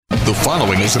The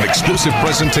following is an exclusive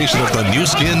presentation of the New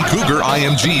Skin Cougar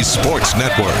IMG Sports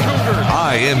Network.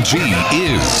 IMG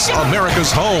is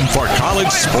America's home for college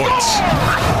sports.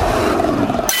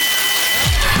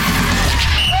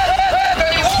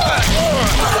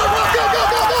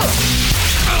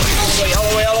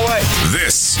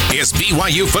 This is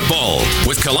BYU football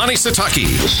with Kalani Sitake.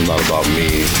 This is not about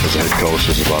me as a head coach.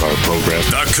 This is about our program.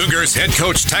 The Cougars head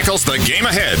coach tackles the game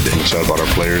ahead. I'm excited about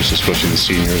our players, especially the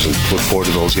seniors, and look forward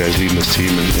to those guys leading this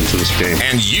team into this game.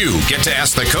 And you get to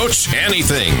ask the coach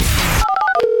anything.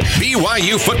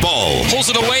 BYU football. Pulls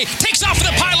it away, takes off for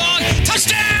the pylon.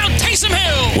 Touchdown, Taysom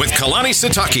Hill. With Kalani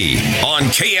Sitake on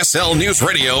KSL News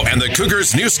Radio and the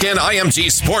Cougars New Skin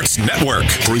IMG Sports Network.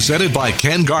 Presented by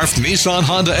Ken Garff Nissan,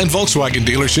 Honda, and Volkswagen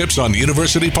dealerships on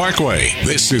University Parkway.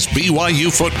 This is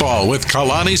BYU football with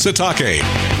Kalani Sitake.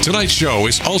 Tonight's show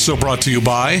is also brought to you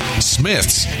by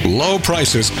Smith's. Low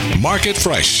prices, market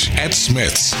fresh at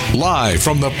Smith's. Live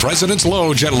from the President's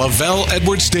Lounge at Lavelle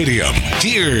Edwards Stadium.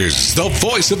 Here's the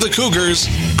voice of the Cougars,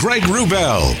 Greg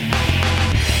Wrubell.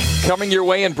 Coming your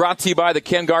way and brought to you by the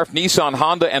Ken Garff Nissan,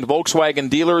 Honda, and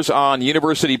Volkswagen dealers on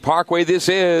University Parkway. This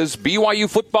is BYU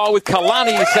football with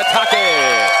Kalani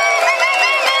Sitake.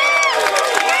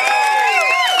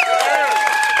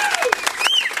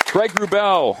 Greg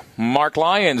Wrubell, Mark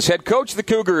Lyons, head coach of the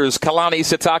Cougars, Kalani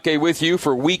Sitake with you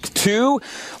for week 2.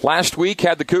 Last week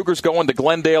had the Cougars going to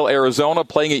Glendale, Arizona,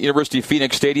 playing at University of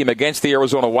Phoenix Stadium against the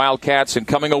Arizona Wildcats and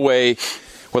coming away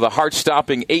with a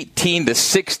heart-stopping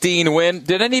 18-16 win.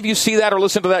 Did any of you see that or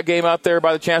listen to that game out there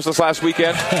by the chance this last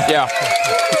weekend? Yeah.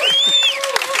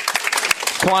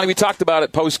 Kalani, we talked about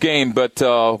it post-game, but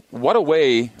what a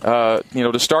way,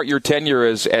 to start your tenure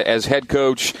as head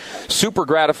coach. Super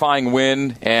gratifying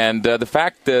win, and the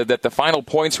fact that the final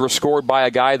points were scored by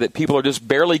a guy that people are just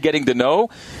barely getting to know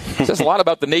says a lot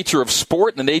about the nature of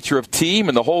sport and the nature of team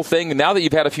and the whole thing. And now that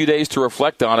you've had a few days to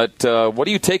reflect on it, what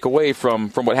do you take away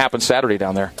from what happened Saturday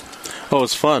down there? Oh,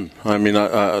 it's fun. I mean,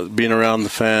 being around the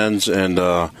fans and,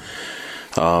 the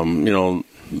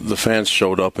fans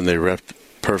showed up and they repped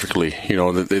perfectly. You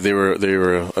know, they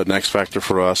were an X factor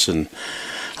for us, and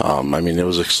it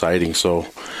was exciting. So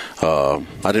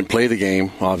I didn't play the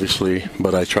game, obviously,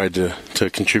 but I tried to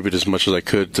contribute as much as I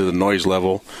could to the noise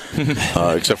level,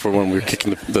 except for when we were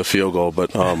kicking the field goal. But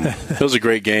it was a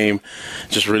great game.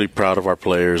 Just really proud of our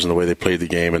players and the way they played the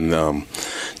game, and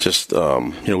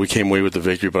we came away with the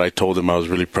victory. But I told them I was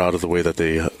really proud of the way that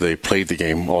they played the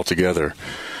game altogether.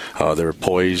 They were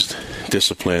poised,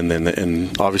 disciplined,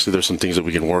 and obviously there's some things that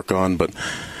we can work on, but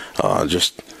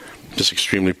just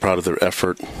extremely proud of their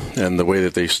effort and the way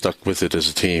that they stuck with it as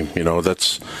a team. You know,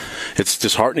 it's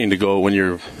disheartening to go when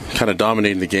you're kind of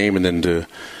dominating the game and then to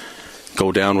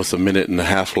go down with a minute and a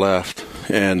half left,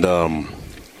 and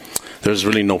there's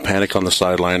really no panic on the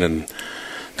sideline, and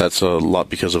that's a lot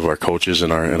because of our coaches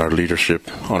and our leadership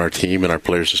on our team, and our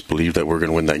players just believe that we're going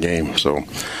to win that game. So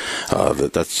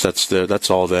that's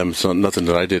all them. It's nothing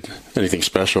that I did anything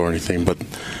special or anything, but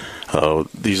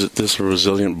this is a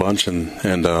resilient bunch, and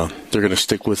they're going to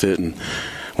stick with it. And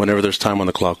whenever there's time on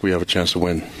the clock, we have a chance to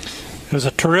win. It was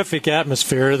a terrific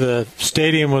atmosphere. The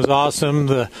stadium was awesome.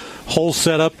 The whole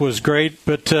setup was great.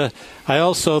 But I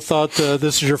also thought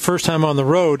this is your first time on the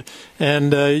road,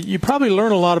 and you probably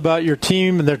learn a lot about your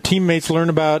team, and their teammates learn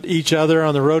about each other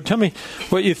on the road. Tell me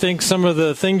what you think, some of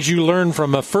the things you learned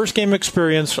from a first-game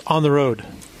experience on the road.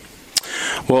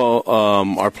 Well,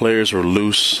 our players were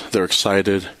loose. They're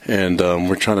excited, and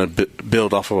we're trying to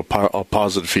build off of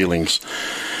positive feelings.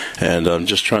 And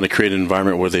just trying to create an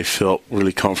environment where they felt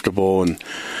really comfortable, and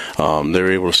they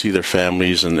were able to see their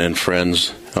families and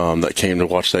friends that came to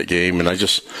watch that game. And I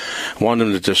just wanted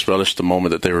them to just relish the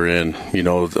moment that they were in,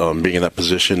 being in that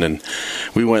position. And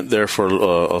we went there for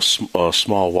a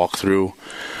small walkthrough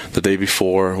the day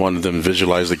before. Wanted them to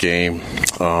visualize the game,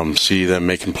 see them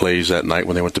making plays that night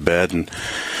when they went to bed, and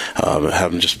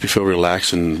have them just feel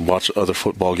relaxed and watch other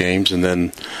football games, and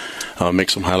then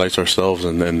make some highlights ourselves.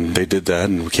 And then they did that,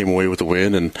 and we came away with a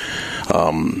win. And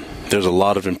there's a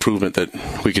lot of improvement that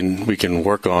we can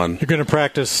work on. You're going to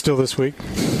practice still this week?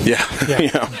 Yeah.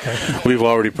 Okay. We've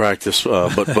already practiced,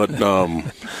 but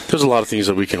there's a lot of things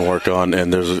that we can work on,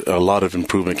 and there's a lot of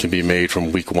improvement can be made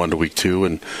from week 1 to week 2,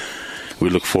 and we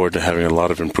look forward to having a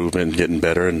lot of improvement and getting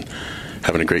better and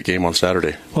having a great game on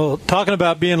Saturday. Well, talking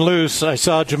about being loose, I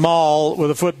saw Jamal with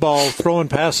a football throwing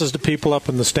passes to people up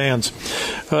in the stands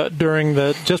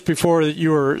just before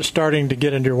you were starting to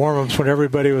get into your warm-ups, when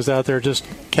everybody was out there just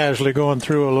casually going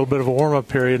through a little bit of a warm-up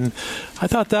period. And I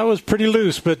thought that was pretty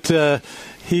loose, but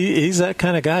he's that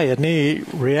kind of guy, isn't he? He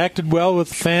reacted well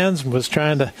with fans and was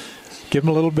trying to give them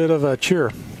a little bit of a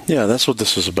cheer. Yeah, that's what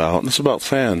this is about. It's about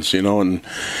fans, and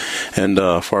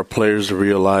for our players to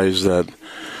realize that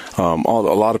a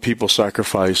lot of people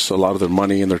sacrifice a lot of their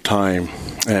money and their time,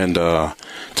 and to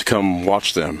come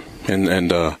watch them,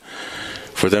 and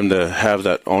for them to have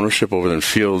that ownership over them, and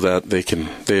feel that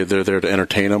they're there to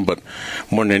entertain them. But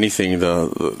more than anything,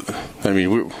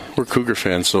 we're Cougar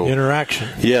fans, so interaction.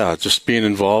 Yeah, just being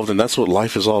involved, and that's what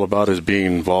life is all about: is being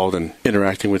involved and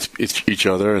interacting with each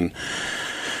other. And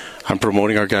I'm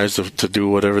promoting our guys to do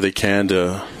whatever they can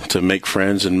to make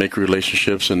friends and make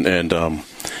relationships, and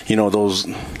those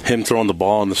him throwing the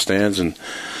ball in the stands, and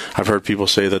I've heard people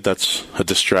say that that's a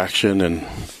distraction, and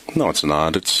no, it's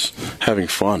not. It's having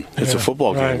fun. It's a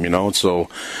football game, So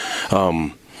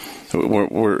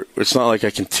it's not like I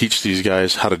can teach these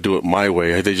guys how to do it my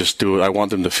way. They just do it. I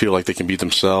want them to feel like they can be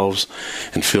themselves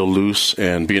and feel loose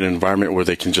and be in an environment where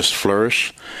they can just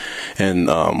flourish. And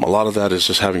a lot of that is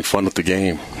just having fun with the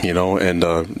game, and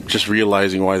just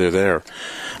realizing why they're there.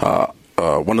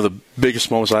 One of the biggest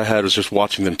moments I had was just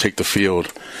watching them take the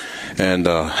field and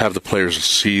have the players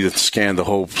see and scan the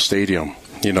whole stadium,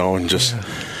 and just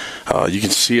you can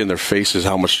see in their faces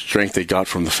how much strength they got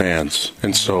from the fans.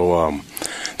 And so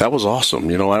that was awesome.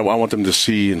 I want them to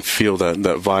see and feel that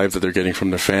vibe that they're getting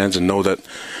from their fans, and know that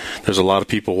there's a lot of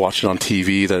people watching on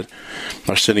TV that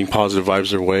are sending positive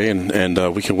vibes their way,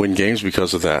 and we can win games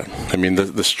because of that. I mean,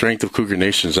 the strength of Cougar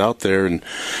Nation is out there, and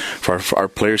for our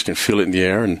players can feel it in the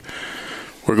air. And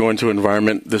we're going to an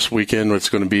environment this weekend where it's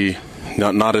going to be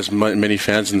not as many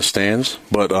fans in the stands,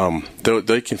 but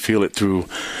they can feel it through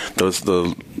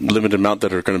the limited amount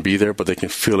that are going to be there, but they can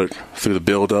feel it through the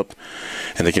build-up,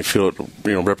 and they can feel it,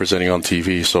 representing on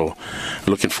TV. So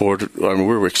looking forward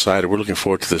we're excited. We're looking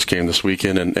forward to this game this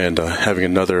weekend, and having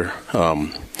another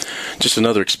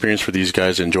experience for these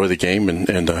guys to enjoy the game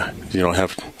and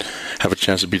have a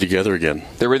chance to be together again.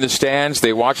 They're in the stands.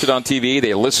 They watch it on TV.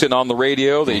 They listen on the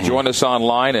radio. They join us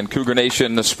online, and Cougar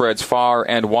Nation spreads far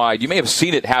and wide. You may have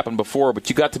seen it happen before, but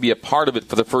you got to be a part of it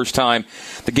for the first time.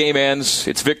 The game ends,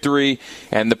 it's victory,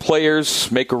 and the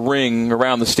players make a ring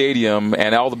around the stadium,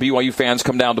 and all the BYU fans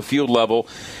come down to field level,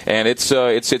 and it's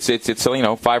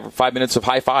 5 minutes of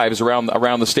high fives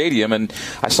around the stadium. And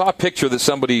I saw a picture that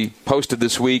somebody posted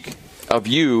this week of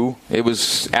you. It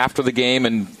was after the game,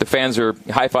 and the fans are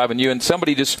high-fiving you, and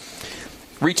somebody just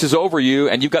reaches over you,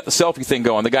 and you've got the selfie thing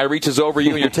going. The guy reaches over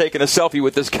you, and you're taking a selfie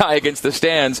with this guy against the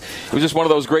stands. It was just one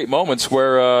of those great moments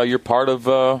where you're part of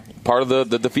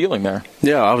the feeling there.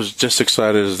 Yeah, I was just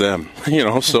excited as them,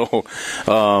 So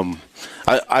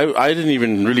I didn't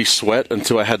even really sweat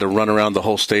until I had to run around the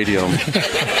whole stadium,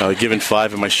 giving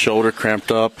five, and my shoulder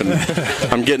cramped up, and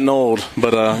I'm getting old.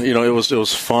 But it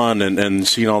was fun, and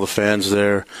seeing all the fans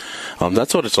there.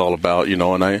 That's what it's all about,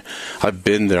 And I've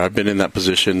been there. I've been in that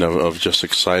position of just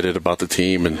excited about the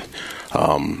team, and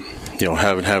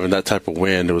having that type of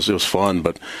win. It was fun,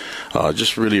 but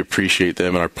just really appreciate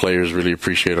them, and our players really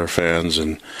appreciate our fans,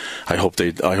 and I hope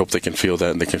they can feel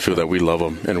that, and they can feel that we love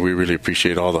them, and we really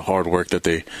appreciate all the hard work that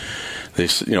they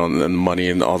and the money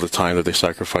and all the time that they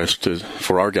sacrifice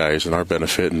for our guys and our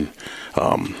benefit, and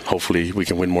hopefully we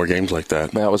can win more games like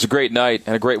that. Well, it was a great night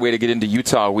and a great way to get into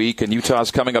Utah week, and Utah's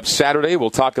coming up Saturday. We'll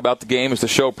talk about the game as the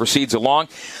show proceeds along.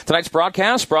 Tonight's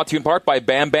broadcast brought to you in part by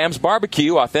Bam Bam's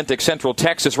Barbecue, authentic Central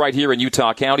Texas right here in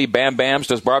Utah County. Bam Bam's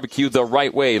does barbecue the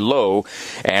right way, low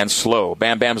and slow.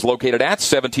 Bam Bam's located at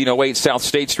 1708 South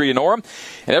State Street in Orem,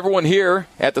 and everyone here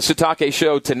at the Satake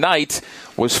Show tonight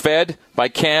was fed by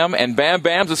Cam and Bam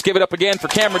Bam's. Let's give it up again for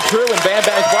Cameron True and Bam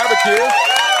Bam's Barbecue.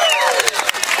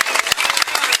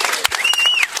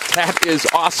 That is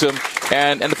awesome,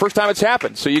 and the first time it's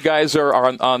happened. So you guys are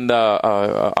on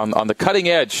the cutting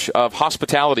edge of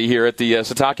hospitality here at the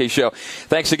Satake Show.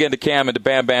 Thanks again to Cam and to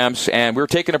Bam Bam's, and we're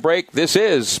taking a break. This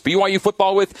is BYU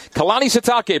Football with Kalani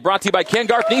Sitake, brought to you by Ken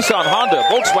Garff Nissan, Honda,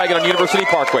 Volkswagen on University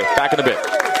Parkway. Back in a bit.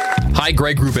 Hi,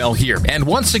 Greg Wrubell here, and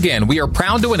once again, we are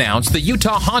proud to announce the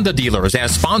Utah Honda dealers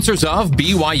as sponsors of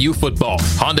BYU football.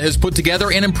 Honda has put together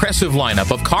an impressive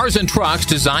lineup of cars and trucks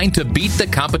designed to beat the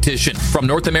competition. From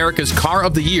North America's Car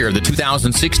of the Year, the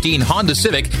 2016 Honda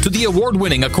Civic, to the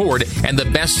award-winning Accord, and the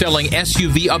best-selling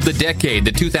SUV of the decade,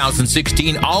 the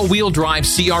 2016 all-wheel drive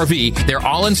CR-V, they're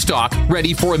all in stock,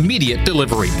 ready for immediate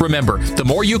delivery. Remember, the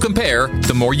more you compare,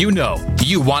 the more you know.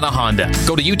 you want a Honda.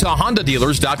 Go to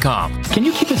UtahHondaDealers.com. Can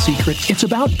you keep a secret? It's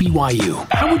about BYU.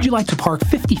 How would you like to park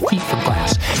 50 feet from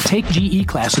class? Take GE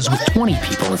classes with 20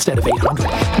 people instead of 800.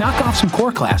 Knock off some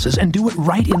core classes and do it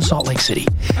right in Salt Lake City.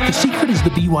 The secret is the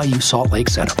BYU Salt Lake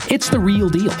Center. It's the real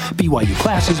deal. BYU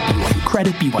classes, BYU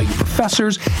credit, BYU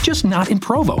professors, just not in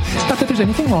Provo. Not that there's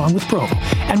anything wrong with Provo.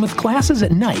 And with classes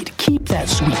at night, keep that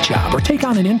sweet job or take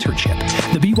on an internship.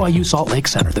 The BYU Salt Lake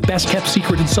Center, the best kept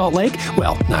secret in Salt Lake?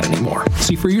 Well, not anymore.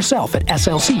 See for yourself at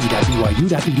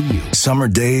slc.byu.edu. Summer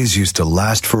days used to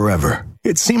last forever.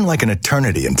 It seemed like an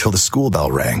eternity until the school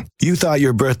bell rang. You thought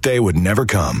your birthday would never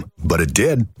come, but it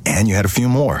did, and you had a few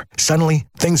more. Suddenly,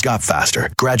 things got faster.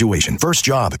 Graduation, first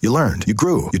job, you learned, you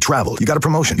grew, you traveled, you got a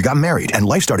promotion, you got married, and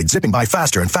life started zipping by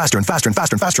faster and faster and faster and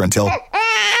faster and faster until...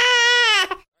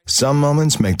 Some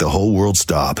moments make the whole world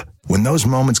stop. When those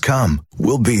moments come,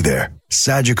 we'll be there.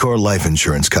 Sagicor Life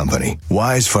Insurance Company.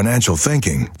 Wise financial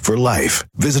thinking for life.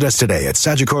 Visit us today at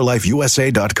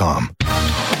SagicorLifeUSA.com.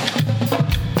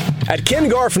 At Ken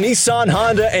Garff Nissan,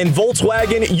 Honda, and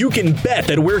Volkswagen, you can bet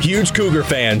that we're huge Cougar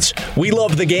fans. We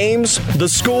love the games, the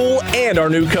school, and our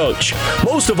new coach.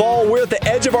 Most of all, we're at the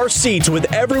edge of our seats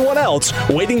with everyone else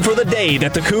waiting for the day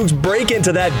that the Cougs break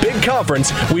into that big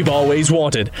conference we've always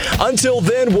wanted. Until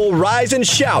then, we'll rise and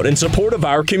shout in support of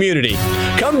our community.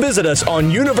 Come visit us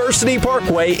on University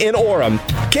Parkway in Orem.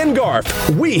 Ken Garff,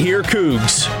 we hear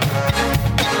Cougs.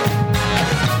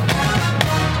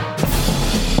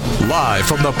 Live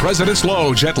from the President's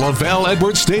Lodge at LaVell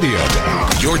Edwards Stadium,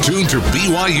 you're tuned to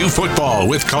BYU football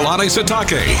with Kalani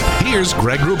Sitake. Here's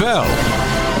Greg Wrubell.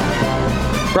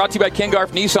 Brought to you by Ken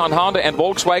Garff, Nissan, Honda, and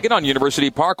Volkswagen on University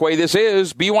Parkway. This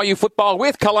is BYU football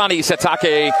with Kalani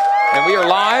Sitake, and we are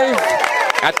live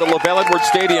at the LaVell Edwards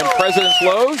Stadium, President's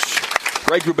Lodge.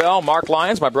 Greg Wrubell, Mark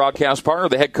Lyons, my broadcast partner,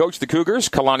 the head coach of the Cougars,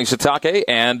 Kalani Sitake,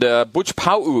 and Butch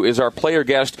Pau'u is our player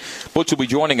guest. Butch will be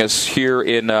joining us here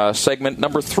in segment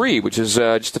number 3, which is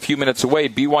just a few minutes away.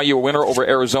 BYU a winner over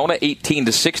Arizona,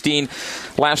 18-16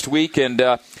 last week, and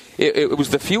it was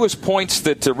the fewest points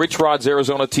that Rich Rod's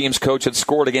Arizona team's coach had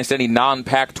scored against any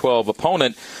non-Pac-12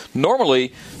 opponent.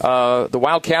 Normally, the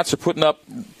Wildcats are putting up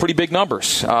pretty big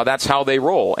numbers. That's how they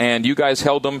roll. And you guys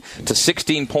held them to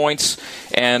 16 points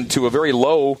and to a very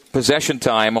low possession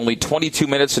time, only 22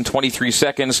 minutes and 23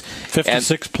 seconds.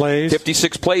 56 plays.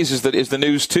 56 plays is the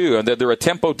news, too. And they're a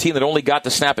tempo team that only got to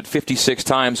snap it 56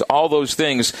 times. All those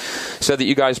things said that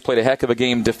you guys played a heck of a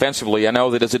game defensively. I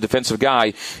know that as a defensive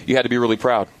guy, you had to be really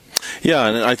proud. Yeah,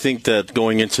 and I think that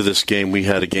going into this game, we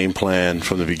had a game plan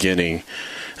from the beginning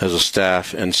as a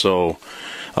staff, and so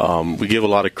we give a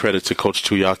lot of credit to Coach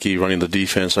Tuiaki running the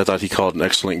defense. I thought he called an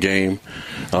excellent game.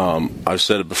 I've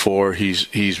said it before.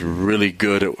 He's really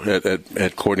good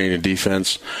at coordinating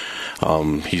defense.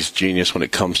 He's genius when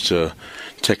it comes to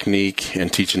technique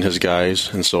and teaching his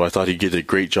guys, and so I thought he did a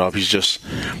great job. He's just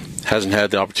hasn't had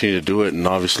the opportunity to do it, and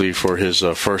obviously for his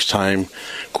first time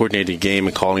coordinating game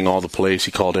and calling all the plays,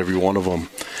 he called every one of them,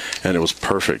 and it was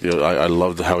perfect. I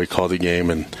loved how he called the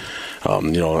game, and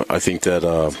I think that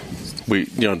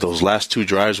those last 2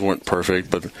 drives weren't perfect,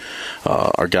 but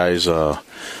our guys,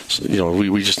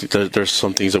 we just there's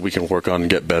some things that we can work on and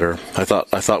get better. I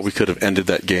thought we could have ended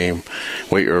that game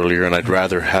way earlier, and I'd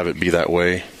rather have it be that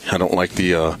way. I don't like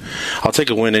I'll take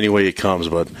a win any way it comes,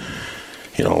 but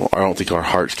I don't think our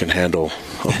hearts can handle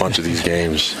a bunch of these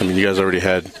games. I mean, you guys already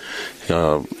had.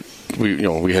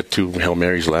 We had 2 Hail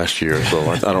Marys last year, so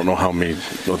I don't know how many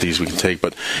of these we can take.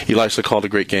 But Elisa called a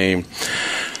great game.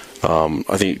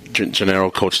 I think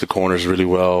Gennaro coached the corners really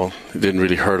well. It didn't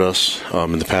really hurt us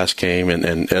in the past game,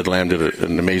 and Ed Lamb did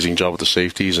an amazing job with the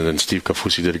safeties, and then Steve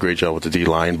Kafusi did a great job with the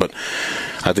D-line. But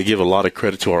I have to give a lot of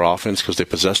credit to our offense because they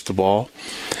possessed the ball.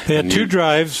 They had 2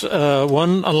 drives,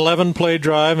 one an 11-play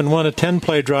drive and one a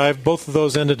 10-play drive. Both of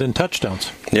those ended in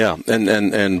touchdowns. Yeah,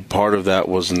 and part of that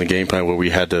was in the game plan where we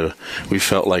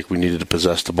felt like we needed to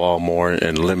possess the ball more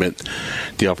and limit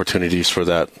the opportunities for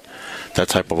that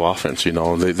type of offense.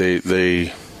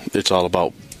 It's all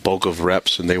about bulk of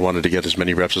reps, and they wanted to get as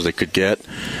many reps as they could get,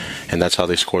 and that's how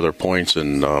they score their points.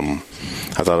 And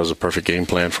I thought it was a perfect game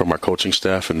plan from our coaching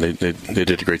staff, and they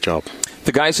did a great job.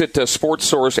 The guys at Sports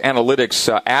Source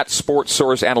Analytics, at Sports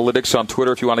Source Analytics on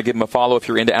Twitter, if you want to give them a follow, if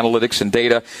you're into analytics and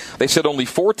data, they said only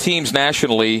 4 teams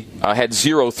nationally had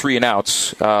 0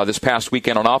 3-and-outs this past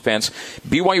weekend on offense.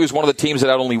 BYU was one of the teams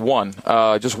that had only one,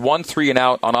 just 1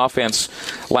 3-and-out on offense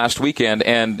last weekend.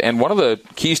 And one of the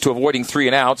keys to avoiding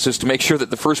 3-and-outs is to make sure that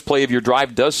the first play of your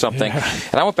drive does something. Yeah.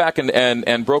 And I went back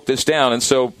and broke this down. And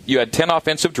so you had 10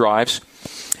 offensive drives.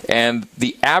 and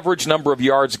the average number of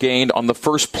yards gained on the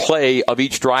first play of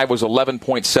each drive was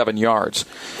 11.7 yards.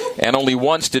 And only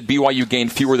once did BYU gain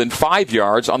fewer than 5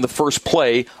 yards on the first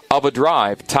play of a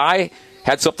drive. Ty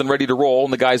had something ready to roll,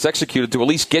 and the guys executed to at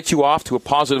least get you off to a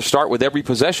positive start with every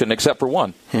possession except for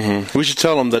one. Mm-hmm. We should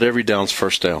tell them that every down's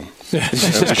first down. We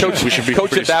should be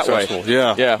coach it that successful. way.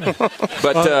 Yeah.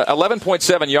 But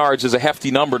 11.7 yards is a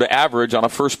hefty number to average on a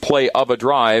first play of a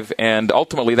drive, and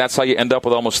ultimately that's how you end up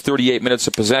with almost 38 minutes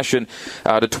of possession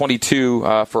to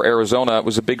 22 for Arizona. It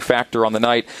was a big factor on the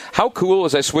night. How cool,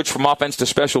 as I switch from offense to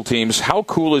special teams, how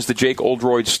cool is the Jake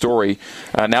Oldroyd story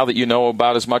now that you know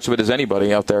about as much of it as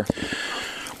anybody out there?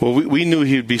 Well, we knew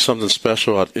he'd be something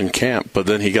special out in camp, but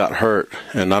then he got hurt,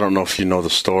 and I don't know if you know the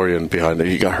story and behind it.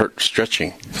 He got hurt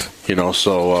stretching,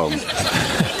 so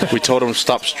we told him to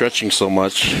stop stretching so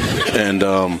much and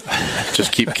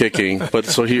just keep kicking. But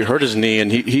so he hurt his knee,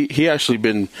 and he actually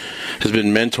has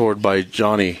been mentored by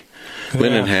Johnny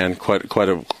Linehan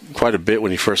quite a bit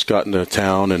when he first got into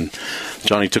town, and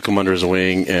Johnny took him under his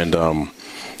wing, and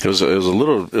It was a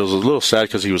little sad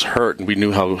because he was hurt, and we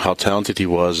knew how talented he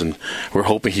was, and we're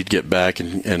hoping he'd get back.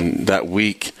 And that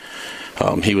week,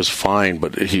 he was fine,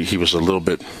 but he was a little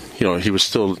bit, he was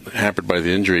still hampered by the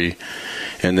injury.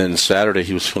 And then Saturday,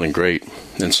 he was feeling great,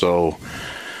 and so,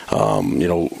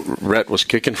 Rhett was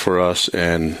kicking for us,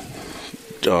 and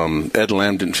Ed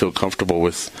Lamb didn't feel comfortable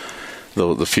with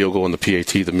the field goal and the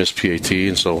PAT, the missed PAT,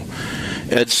 and so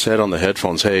Ed said on the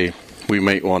headphones, "Hey, we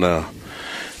might want to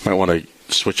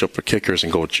switch up for kickers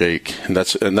and go with Jake," and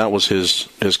that was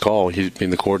his call. He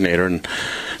being the coordinator, and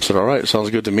said, "All right, sounds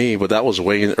good to me." But that was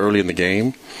way early in the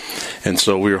game, and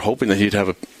so we were hoping that he'd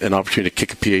have an opportunity to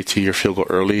kick a PAT or field goal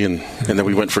early, and then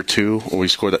we went for two. When we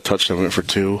scored that touchdown, we went for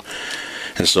two,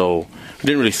 and so we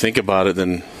didn't really think about it.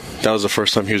 Then that was the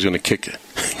first time he was going to kick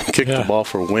the ball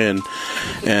for a win,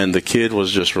 and the kid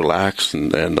was just relaxed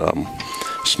and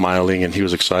smiling, and he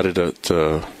was excited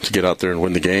to get out there and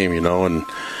win the game, and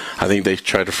I think they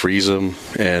tried to freeze him,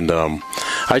 and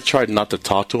I tried not to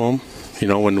talk to him,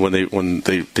 when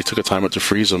they took a time out to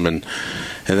freeze him, and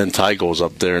then Ty goes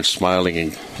up there and smiling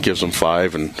and gives him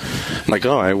 5, and I'm like,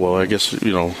 all right, well, I guess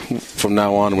from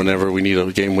now on, whenever we need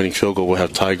a game-winning field goal, we'll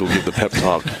have Ty go give the pep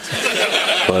talk.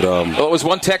 But well, it was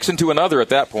one Texan to another at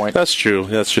that point. That's true.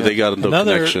 They got a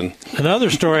connection. Another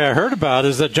story I heard about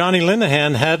is that Johnny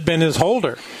Linehan had been his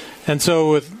holder. And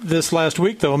so with this last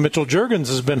week, though, Mitchell Juergens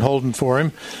has been holding for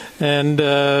him.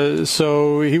 And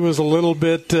so he was a little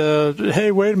bit,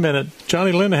 hey, wait a minute,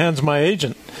 Johnny Linehan's my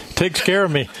agent. Takes care of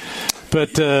me.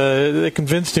 But they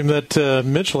convinced him that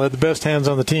Mitchell had the best hands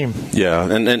on the team. Yeah,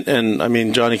 and I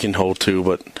mean, Johnny can hold too,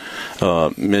 but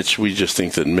Mitch, we just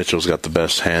think that Mitchell's got the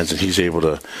best hands, and he's able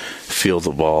to feel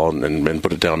the ball and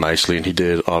put it down nicely, and he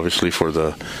did, obviously, for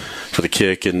the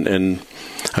kick. And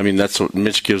I mean, that's what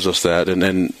Mitch gives us, that,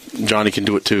 and Johnny can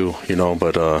do it too,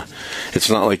 but it's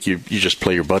not like you just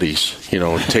play your buddies.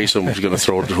 Taysom is going to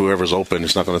throw it to whoever's open.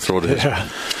 He's not going to throw it to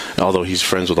his, although he's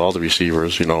friends with all the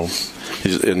receivers, he's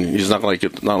not like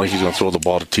he's going to throw the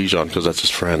ball to Tijon because that's his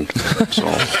friend. So,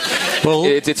 well,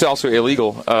 it's also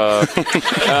illegal.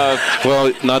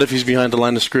 Well, not if he's behind the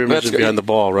line of scrimmage and behind the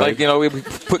ball, right? We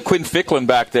put Quinn Ficklin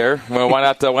back there. Well, why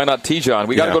not Tijon?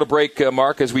 We got to go to break,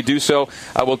 Mark. As we do so,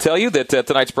 I will tell you that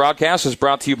tonight's broadcast is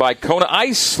brought to you by Kona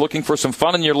Ice. Looking for some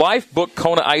fun in your life? Book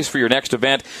Kona Ice for your next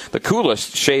event. The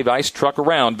coolest shaved ice truck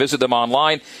around. Visit them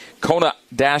online,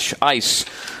 Kona-Ice.com.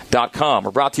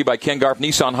 We're brought to you by Ken Garff,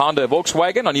 Nissan, Honda,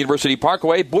 Volkswagen on University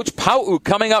Parkway. Butch Pau'u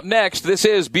coming up next. This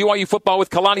is BYU Football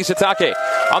with Kalani Sitake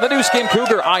on the new Skin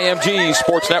Cougar IMG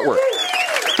Sports Network.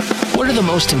 What are the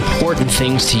most important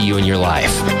things to you in your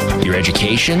life? Your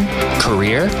education,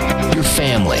 career, your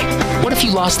family. What if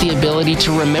you lost the ability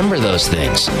to remember those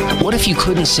things? What if you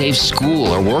couldn't save school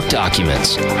or work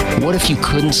documents? What if you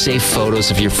couldn't save photos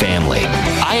of your family?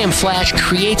 IM Flash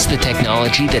creates the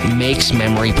technology that makes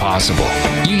memory possible.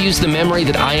 You use the memory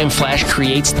that IM Flash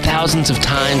creates thousands of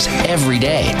times every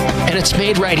day. And it's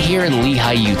made right here in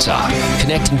Lehi, Utah,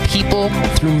 connecting people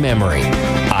through memory.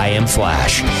 IM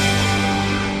Flash.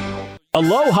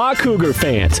 Aloha Cougar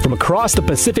fans! From across the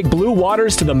Pacific Blue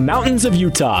Waters to the mountains of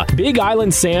Utah, Big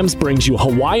Island Sam's brings you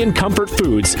Hawaiian comfort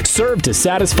foods served to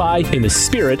satisfy in the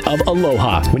spirit of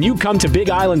aloha. When you come to Big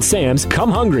Island Sam's, come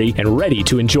hungry and ready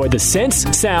to enjoy the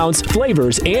scents, sounds,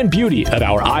 flavors, and beauty of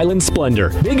our island splendor.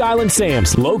 Big Island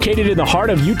Sam's, located in the heart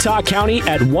of Utah County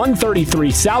at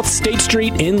 133 South State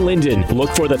Street in Linden. Look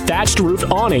for the thatched roof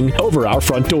awning over our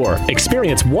front door.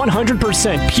 Experience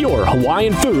 100% pure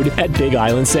Hawaiian food at Big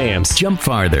Island Sam's. Jump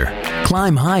farther,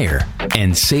 climb higher,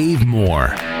 and save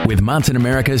more. With Mountain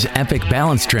America's Epic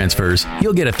Balance Transfers,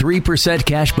 you'll get a 3%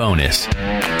 cash bonus.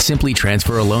 Simply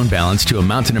transfer a loan balance to a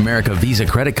Mountain America Visa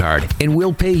credit card, and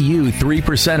we'll pay you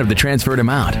 3% of the transferred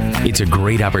amount. It's a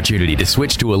great opportunity to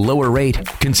switch to a lower rate,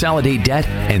 consolidate debt,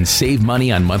 and save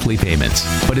money on monthly payments.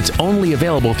 But it's only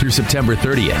available through September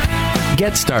 30th.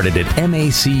 Get started at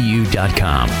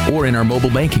macu.com or in our mobile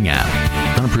banking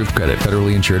app. Unapproved credit,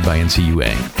 federally insured by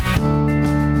NCUA.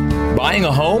 Buying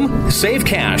a home? Save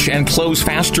cash and close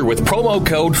faster with promo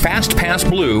code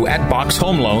FastPassBlue at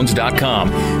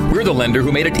BoxHomeLoans.com. We're the lender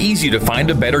who made it easy to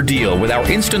find a better deal with our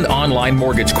instant online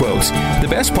mortgage quotes. The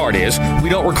best part is we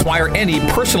don't require any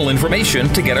personal information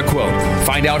to get a quote.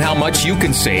 Find out how much you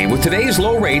can save with today's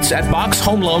low rates at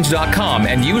BoxHomeLoans.com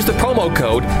and use the promo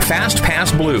code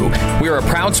FastPassBlue. We are a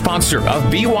proud sponsor of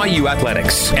BYU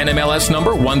Athletics. NMLS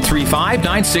number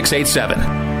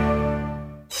 1359687.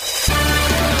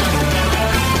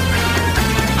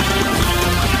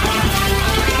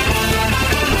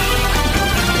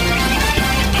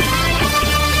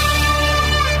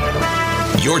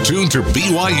 You're tuned to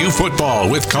BYU football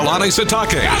with Kalani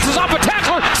Sitake. Bounces off a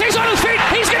tackler, stays on his feet,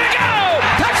 he's going to go!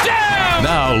 Touchdown!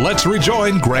 Now let's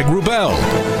rejoin Greg Wrubell.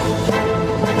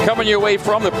 Coming your way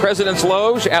from the President's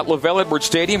Loge at LaVelle Edwards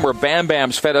Stadium, where Bam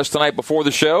Bams fed us tonight before the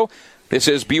show. This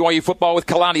is BYU football with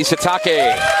Kalani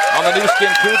Sitake on the new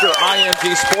Skin Cougar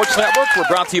IMG Sports Network. We're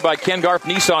brought to you by Ken Garff,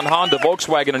 Nissan, Honda,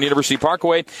 Volkswagen, and University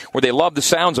Parkway, where they love the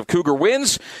sounds of Cougar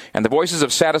wins and the voices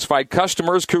of satisfied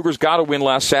customers. Cougars got a win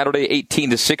last Saturday,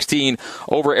 18-16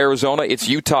 over Arizona. It's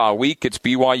Utah week. It's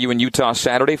BYU and Utah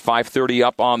Saturday, 5:30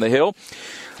 up on the hill.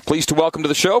 Pleased to welcome to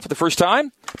the show for the first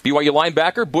time, BYU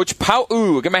linebacker Butch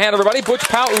Pau'u. Give him a hand, everybody. Butch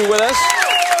Pau'u with us.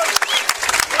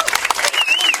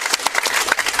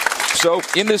 So,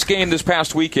 in this game this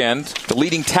past weekend, the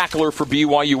leading tackler for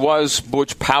BYU was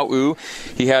Butch Pau'u.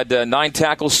 He had 9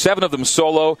 tackles, 7 of them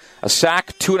solo, a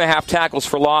sack, 2.5 tackles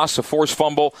for loss, a forced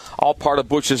fumble, all part of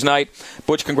Butch's night.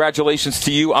 Butch, congratulations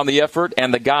to you on the effort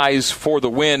and the guys for the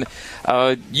win.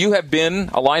 You have been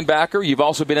a linebacker. You've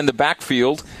also been in the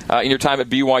backfield in your time at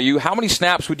BYU. How many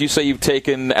snaps would you say you've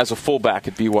taken as a fullback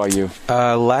at BYU?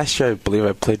 Last year, I believe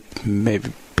I played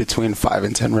maybe between 5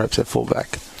 and 10 reps at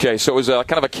fullback. Okay, so it was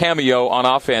kind of a cameo on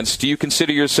offense. Do you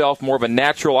consider yourself more of a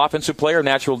natural offensive player or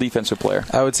natural defensive player?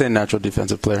 I would say natural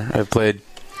defensive player. I've played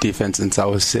defense since I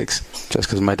was 6, just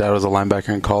because my dad was a linebacker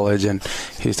in college, and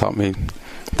he's taught me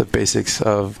the basics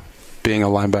of being a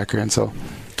linebacker, and so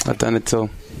I've done it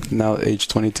till now, age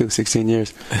 22, 16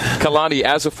 years. Kalani,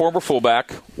 as a former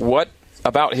fullback, what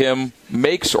about him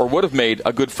makes or would have made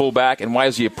a good fullback, and why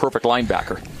is he a perfect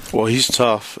linebacker? Well, he's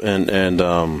tough, and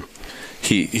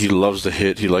he loves to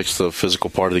hit. He likes the physical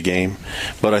part of the game.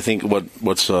 But I think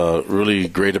what's really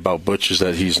great about Butch is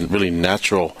that he's really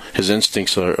natural. His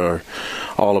instincts are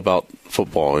all about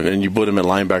football. And you put him at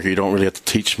linebacker, you don't really have to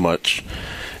teach much,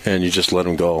 and you just let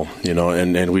him go.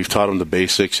 And we've taught him the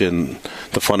basics and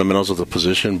the fundamentals of the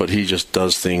position, but he just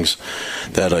does things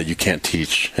that you can't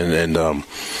teach.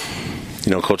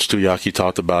 Coach Tuiaki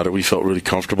talked about it. We felt really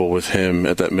comfortable with him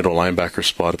at that middle linebacker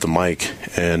spot at the Mike,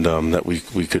 and that we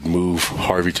could move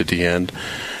Harvey to the end.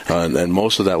 And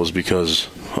most of that was because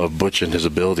of Butch and his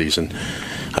abilities. And,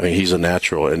 I mean, he's a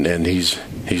natural, and he's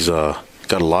got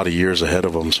a lot of years ahead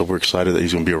of him, so we're excited that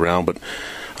he's going to be around. But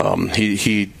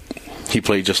he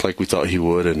played just like we thought he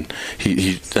would, and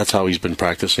that's how he's been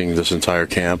practicing this entire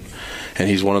camp. And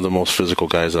he's one of the most physical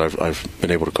guys that I've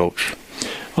been able to coach.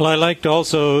 Well, I liked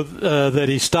also that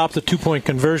he stopped the 2-point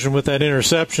conversion with that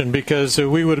interception, because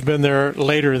we would have been there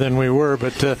later than we were.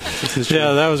 But,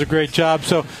 yeah, that was a great job.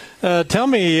 So tell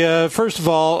me, first of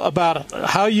all, about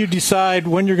how you decide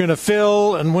when you're going to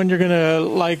fill and when you're going to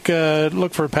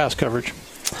look for pass coverage.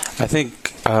 I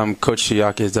think Coach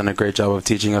Tuiaki has done a great job of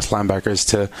teaching us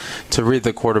linebackers to read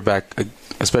the quarterback,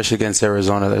 especially against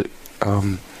Arizona.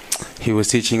 He was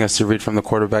teaching us to read from the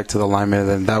quarterback to the lineman,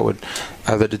 and that would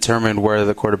either determine where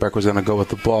the quarterback was going to go with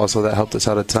the ball, so that helped us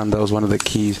out a ton. That was one of the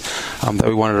keys that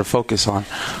we wanted to focus on.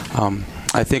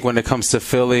 I think when it comes to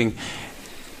filling,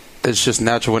 it's just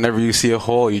natural. Whenever you see a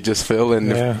hole, you just fill,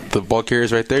 and if the ball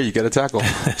carrier's right there, you get a tackle.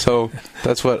 So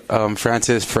that's what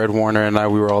Francis, Fred Warner, and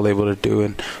we were all able to do,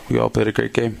 and we all played a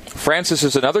great game. Francis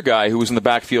is another guy who was in the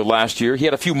backfield last year. He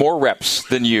had a few more reps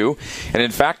than you, and in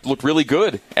fact looked really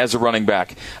good as a running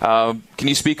back. Can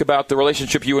you speak about the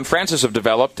relationship you and Francis have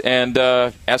developed, and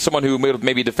as someone who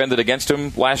maybe defended against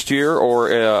him last year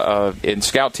or in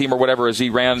scout team or whatever as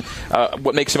he ran,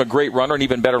 what makes him a great runner and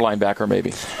even better linebacker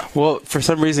maybe? Well, for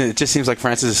some reason, it just seems like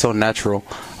Francis is so natural.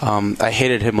 I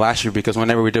hated him last year because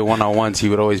whenever we did one-on-ones, he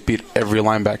would always beat every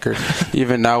linebacker.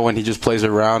 Even now when he just plays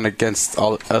around against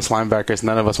all us linebackers,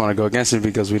 none of us want to go against him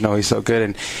because we know he's so good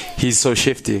and he's so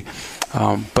shifty.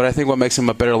 But I think what makes him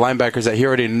a better linebacker is that he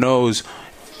already knows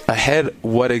ahead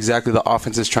what exactly the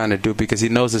offense is trying to do, because he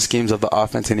knows the schemes of the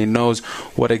offense and he knows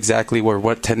what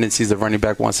tendencies the running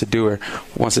back wants to do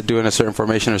in a certain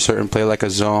formation or a certain play, like a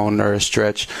zone or a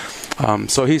stretch.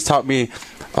 So he's taught me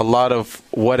a lot of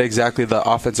what exactly the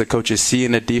offensive coaches see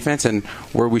in the defense and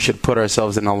where we should put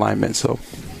ourselves in alignment. So,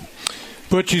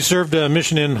 Butch, you served a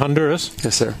mission in Honduras.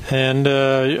 Yes, sir. And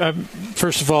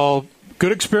first of all,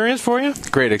 good experience for you?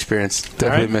 Great experience.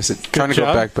 Definitely miss it. Trying to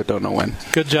go back, but don't know when.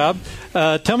 Good job.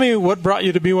 Tell me what brought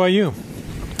you to BYU.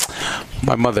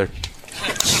 My mother.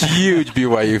 Huge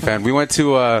BYU fan. We went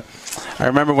to, I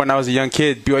remember when I was a young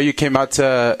kid, BYU came out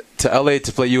to LA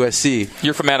to play USC.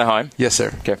 You're from Anaheim? Yes,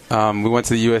 sir. Okay. We went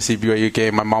to the USC-BYU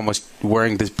game. My mom was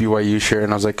wearing this BYU shirt,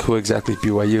 and I was like, who exactly is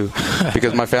BYU?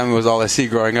 Because my family was all SC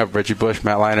growing up, Reggie Bush,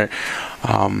 Matt Leinart.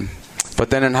 But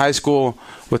then in high school,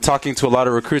 with talking to a lot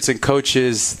of recruits and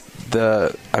coaches,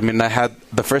 the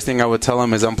first thing I would tell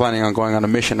them is, I'm planning on going on a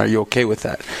mission. Are you okay with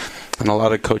that? And a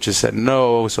lot of coaches said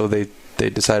no, so they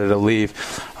decided to leave.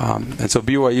 And so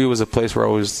BYU was a place where I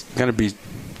was going to be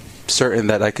certain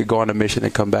that I could go on a mission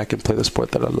and come back and play the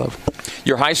sport that I love.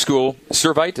 Your high school,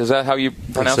 Servite, is that how you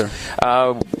pronounce it? Yes,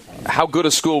 sir. How good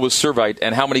a school was Servite,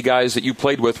 and how many guys that you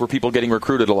played with were people getting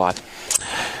recruited a lot?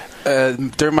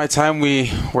 During my time,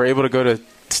 we were able to go to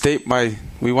state.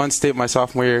 We won state my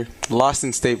sophomore year, lost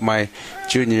in state my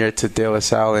junior year to De La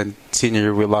Salle, and senior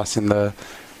year we lost in the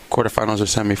quarterfinals or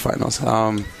semifinals.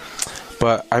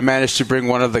 But I managed to bring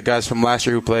one of the guys from last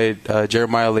year who played,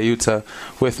 Jeremiah Leuta,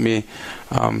 with me.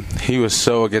 He was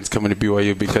so against coming to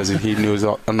BYU because he knew it was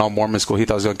an all-Mormon school. He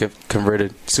thought he was going to get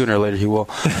converted. Sooner or later he will.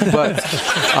 But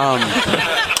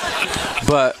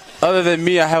other than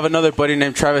me, I have another buddy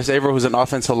named Travis Aver, who's an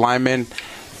offensive lineman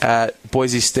at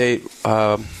Boise State.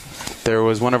 There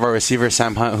was one of our receivers,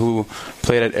 Sam Hunt, who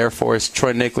played at Air Force.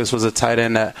 Troy Nicholas was a tight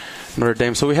end at Notre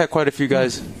Dame. So we had quite a few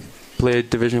guys played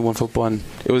Division I football, and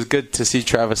it was good to see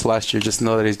Travis last year, just to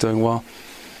know that he's doing well.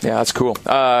 Yeah, that's cool.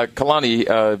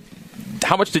 Kalani,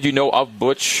 how much did you know of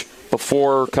Butch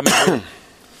before coming here?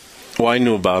 Well, I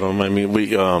knew about him. I mean, we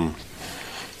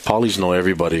Polys know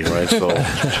everybody, right? So,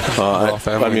 we're all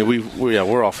family.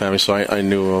 We're all family. So I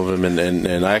knew of him,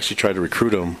 and I actually tried to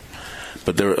recruit him,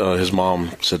 but his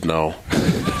mom said no.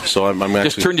 So I'm actually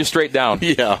just turned you straight down.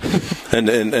 Yeah,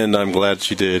 and I'm glad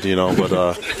she did.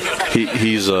 But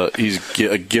he's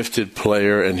a gifted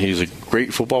player, and he's a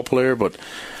great football player. But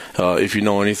if you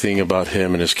know anything about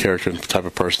him and his character and the type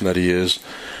of person that he is,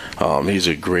 he's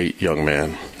a great young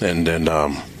man, and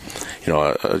I'm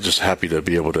just happy to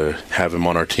be able to have him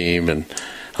on our team and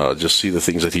just see the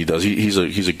things that he does.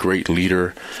 He's a great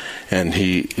leader, and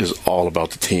he is all about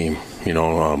the team.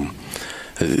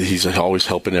 He's always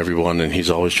helping everyone, and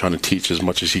he's always trying to teach as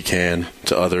much as he can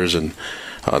to others. And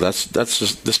that's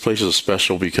just, this place is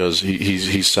special because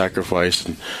he's sacrificed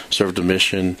and served a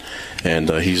mission, and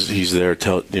he's there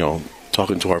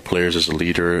talking to our players as a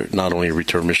leader, not only a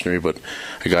return missionary, but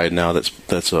a guy now that's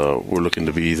we're looking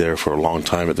to be there for a long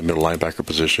time at the middle linebacker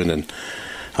position, and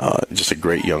just a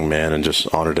great young man, and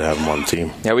just honored to have him on the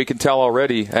team. Yeah, we can tell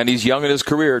already, and he's young in his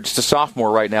career, just a sophomore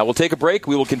right now. We'll take a break.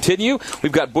 We will continue.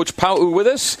 We've got Butch Pau'u with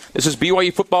us. This is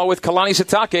BYU Football with Kalani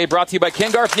Sitake, brought to you by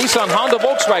Ken Garff, Nissan, Honda,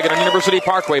 Volkswagen on University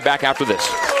Parkway. Back after this.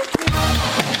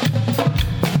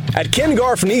 At Ken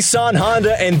Garff Nissan,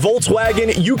 Honda, and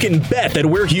Volkswagen, you can bet that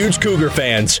we're huge Cougar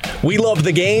fans. We love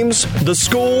the games, the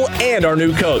school, and our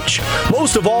new coach.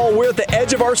 Most of all, we're at the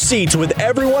edge of our seats with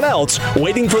everyone else,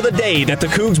 waiting for the day that the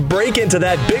Cougs break into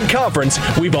that big conference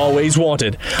we've always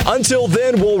wanted. Until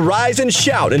then, we'll rise and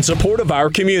shout in support of our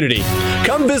community.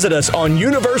 Come visit us on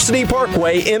University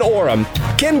Parkway in Orem.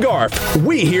 Ken Garff,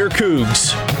 we hear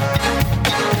Cougs.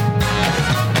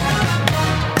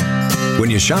 When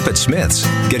you shop at Smith's,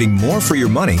 getting more for your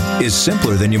money is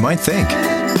simpler than you might think.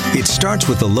 It starts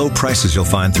with the low prices you'll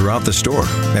find throughout the store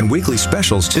and weekly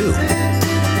specials, too.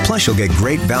 Plus, you'll get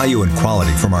great value and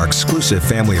quality from our exclusive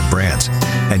family of brands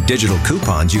and digital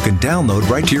coupons you can download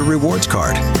right to your rewards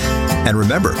card. And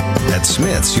remember, at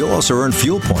Smith's, you'll also earn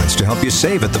fuel points to help you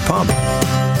save at the pump.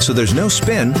 So there's no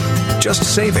spin, just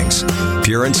savings.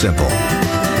 Pure and simple.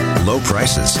 Low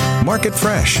prices. Market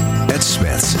fresh at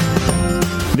Smith's.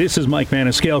 This is Mike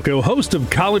Maniscalco, host of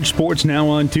College Sports Now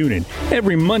on TuneIn.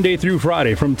 Every Monday through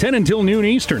Friday from 10 until noon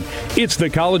Eastern, it's the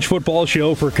college football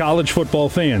show for college football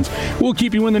fans. We'll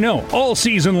keep you in the know all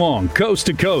season long, coast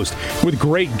to coast, with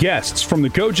great guests from the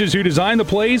coaches who design the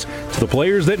plays to the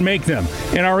players that make them.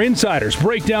 And our insiders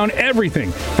break down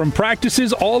everything from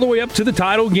practices all the way up to the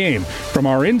title game. From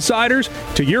our insiders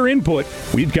to your input,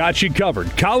 we've got you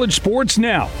covered. College Sports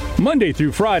Now, Monday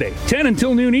through Friday, 10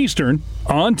 until noon Eastern,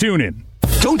 on TuneIn.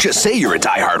 Don't just say you're a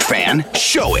diehard fan.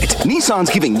 Show it. Nissan's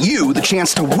giving you the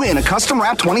chance to win a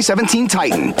custom-wrapped 2017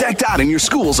 Titan decked out in your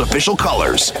school's official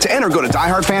colors. To enter, go to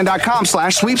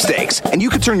diehardfan.com/sweepstakes, and you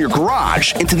can turn your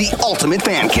garage into the ultimate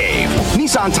fan cave.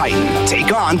 Nissan Titan.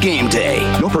 Take on game day.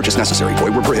 No purchase necessary.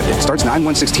 Void where prohibited. Starts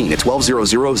 9/1/16 at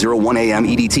 12:0001 a.m.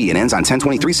 EDT and ends on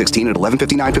 10/23/16 at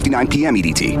 11:59:59 p.m.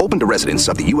 EDT. Open to residents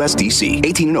of the USDC.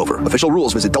 18 and over. Official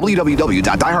rules visit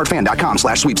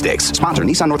www.diehardfan.com/sweepstakes. Sponsor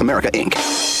Nissan North America, Inc.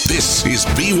 This is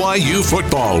BYU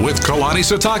football with Kalani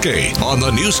Sitake on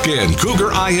the new skin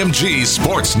Cougar IMG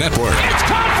Sports Network. It's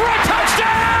caught for a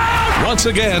touchdown! Once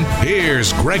again,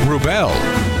 here's Greg Wrubell.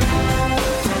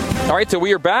 All right, so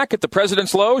we are back at the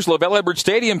President's Loge, LaVell Edwards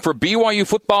Stadium for BYU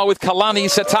football with Kalani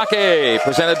Sitake,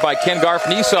 presented by Ken Garff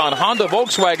Nissan, Honda,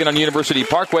 Volkswagen on University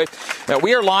Parkway. Now,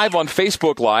 we are live on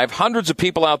Facebook Live. Hundreds of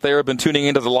people out there have been tuning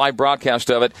into the live broadcast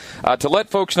of it. To let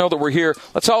folks know that we're here,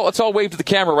 let's all wave to the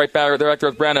camera right back there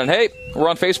with Brandon. Hey, we're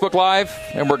on Facebook Live,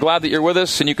 and we're glad that you're with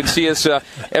us, and you can see us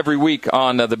every week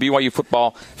on the BYU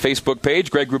football Facebook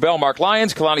page. Greg Wrubell, Mark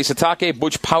Lyons, Kalani Sitake,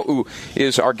 Butch Pau'u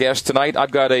is our guest tonight.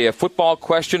 I've got a football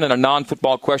question and a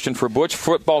non-football question for Butch.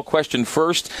 Football question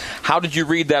first. How did you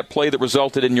read that play that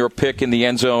resulted in your pick in the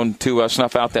end zone to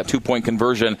snuff out that 2-point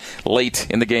conversion late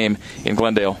in the game in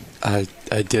Glendale? I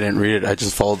didn't read it. I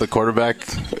just followed the quarterback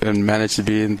and managed to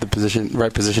be in the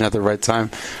right position at the right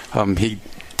time. He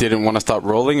didn't want to stop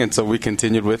rolling, and so we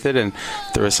continued with it. And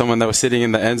there was someone that was sitting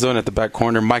in the end zone at the back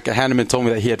corner. Micah Hanneman told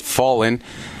me that he had fallen.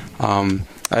 I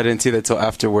didn't see that until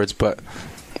afterwards, but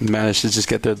managed to just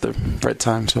get there at the right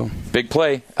time. So big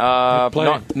play.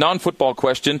 Non-football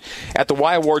question. At the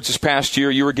Y Awards this past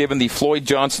year, you were given the Floyd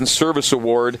Johnson Service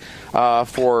Award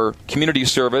for community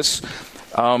service.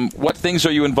 What things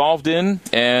are you involved in,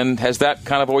 and has that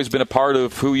kind of always been a part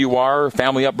of who you are,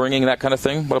 family upbringing, that kind of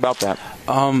thing? What about that?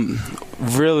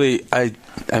 Really, I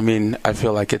mean, I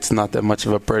feel like it's not that much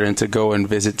of a burden to go and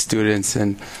visit students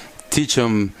and teach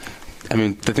them. I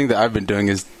mean, the thing that I've been doing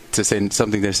is to say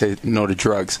something to say no to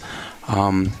drugs.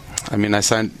 I mean,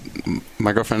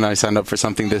 my girlfriend and I signed up for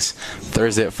something this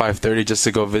Thursday at 5:30 just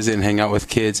to go visit and hang out with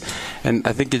kids. And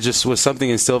I think it just was something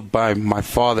instilled by my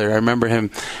father. I remember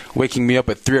him waking me up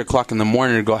at 3 o'clock in the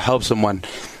morning to go help someone.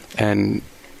 And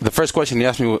the first question he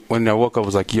asked me when I woke up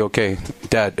was like, "You okay?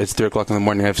 Dad, it's 3 o'clock in the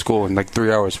morning. I have school in like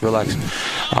 3 hours. Relax."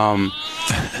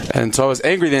 And so I was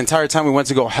angry the entire time we went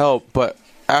to go help. But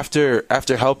after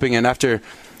helping and after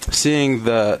seeing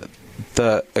the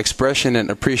expression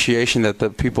and appreciation that the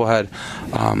people had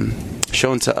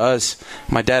shown to us,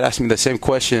 my dad asked me the same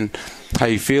question, "How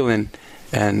you feeling?"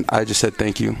 And I just said,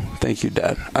 thank you,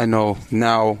 Dad. I know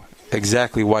now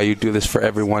exactly why you do this for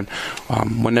everyone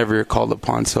whenever you're called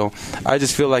upon. So I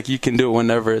just feel like you can do it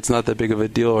whenever. It's not that big of a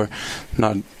deal or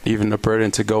not even a burden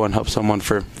to go and help someone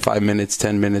for 5 minutes,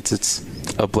 10 minutes. It's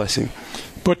a blessing.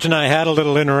 Butch and I had a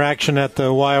little interaction at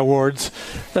the Y Awards,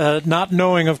 not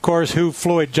knowing, of course, who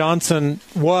Floyd Johnson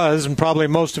was, and probably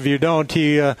most of you don't.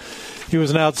 He was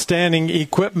an outstanding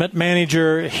equipment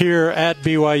manager here at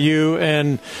BYU,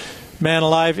 and man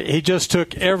alive, he just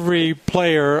took every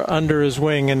player under his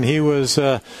wing, and he was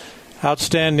an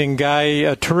outstanding guy,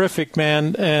 a terrific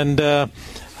man, and I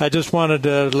just wanted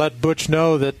to let Butch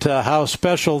know that how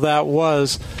special that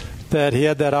was, that he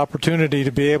had that opportunity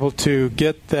to be able to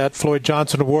get that Floyd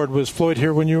Johnson Award. Was Floyd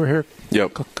here when you were here?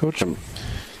 Yep. Coach?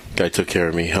 Guy took care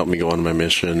of me, helped me go on my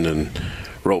mission, and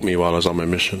wrote me while I was on my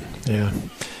mission. Yeah.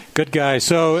 Good guy.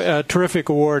 So, terrific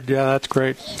award. Yeah, that's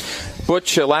great.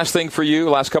 Butch, last thing for you,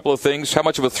 last couple of things. How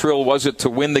much of a thrill was it to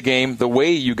win the game the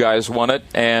way you guys won it?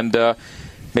 And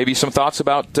maybe some thoughts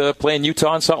about playing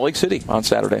Utah in Salt Lake City on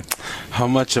Saturday. How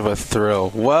much of a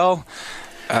thrill? Well,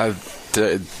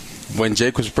 when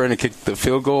Jake was praying to kick the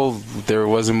field goal, there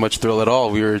wasn't much thrill at all.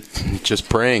 We were just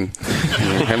praying.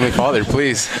 Heavenly Father,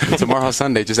 please, tomorrow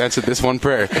Sunday, just answer this one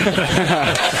prayer.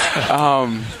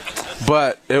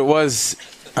 But it was,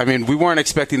 I mean, we weren't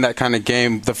expecting that kind of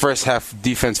game. The first half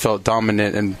defense felt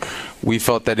dominant, and we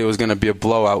felt that it was going to be a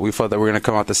blowout. We felt that we were going to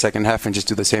come out the second half and just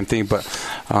do the same thing. But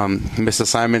missed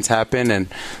assignments happened, and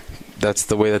that's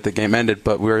the way that the game ended.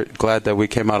 But we were glad that we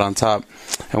came out on top.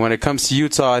 And when it comes to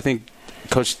Utah, I think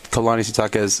Coach Kalani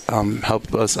Sitake has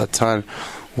helped us a ton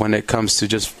when it comes to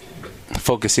just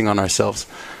focusing on ourselves.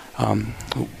 A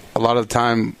lot of the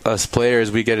time, us players,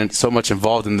 we get so much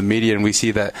involved in the media, and we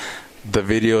see that the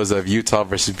videos of Utah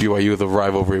versus BYU, the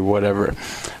rivalry, whatever.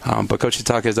 But Coach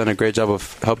Sitake has done a great job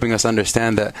of helping us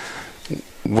understand that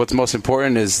what's most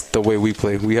important is the way we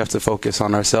play. We have to focus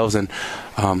on ourselves and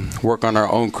work on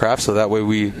our own craft, so that way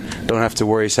we don't have to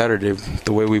worry Saturday.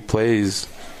 The way we play is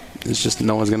it's just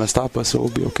no one's going to stop us, so we'll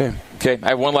be okay. Okay, I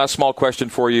have one last small question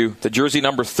for you. The jersey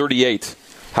number 38.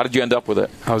 How did you end up with it?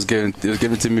 It was given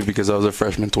to me because I was a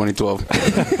freshman 2012.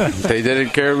 They didn't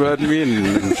care about me, and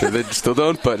I'm sure they still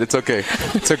don't, but it's okay.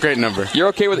 It's a great number. You're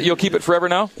okay with it? You'll keep it forever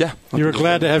now? Yeah. You were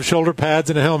glad to have shoulder pads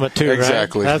and a helmet, too,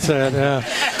 exactly. Right? That's it,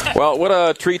 yeah. Well, what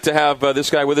a treat to have this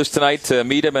guy with us tonight, to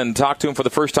meet him and talk to him for the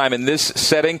first time in this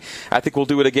setting. I think we'll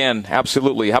do it again,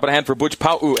 absolutely. How about a hand for Butch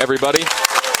Pau'u, everybody?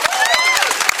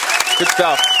 Good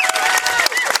stuff.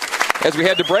 As we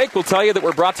head to break, we'll tell you that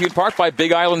we're brought to you in part by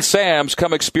Big Island Sam's.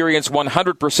 Come experience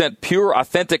 100% pure,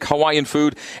 authentic Hawaiian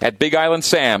food at Big Island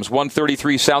Sam's,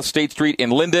 133 South State Street in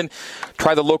Linden.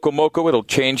 Try the Loco Moco. It'll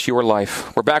change your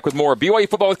life. We're back with more BYU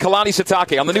football with Kalani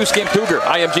Sitake on the new Skin Cougar,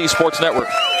 IMG Sports Network.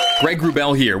 Greg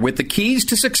Wrubell here with the keys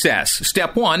to success.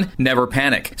 Step 1, never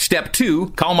panic. Step 2,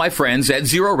 call my friends at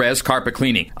Zero Res Carpet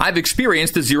Cleaning. I've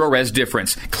experienced the Zero Res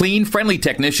difference. Clean, friendly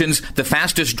technicians, the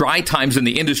fastest dry times in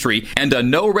the industry, and a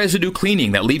no residue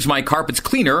cleaning that leaves my carpets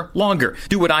cleaner longer.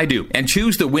 Do what I do and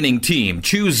choose the winning team.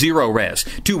 Choose Zero Res.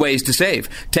 2 ways to save.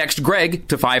 Text Greg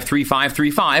to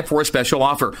 53535 for a special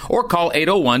offer, or call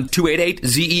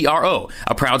 801-288-ZERO.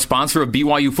 A proud sponsor of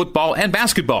BYU football and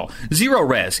basketball. Zero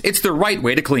Res. It's the right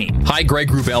way to clean. Hi, Greg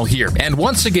Wrubell here. And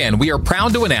once again, we are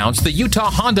proud to announce the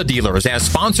Utah Honda dealers as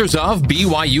sponsors of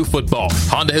BYU football.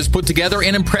 Honda has put together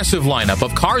an impressive lineup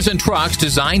of cars and trucks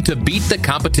designed to beat the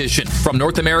competition. From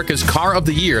North America's Car of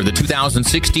the Year, the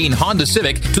 2016 Honda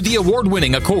Civic, to the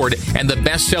award-winning Accord and the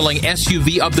best-selling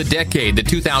SUV of the decade, the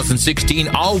 2016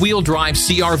 all-wheel drive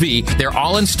CR-V, they're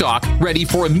all in stock, ready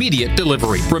for immediate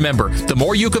delivery. Remember, the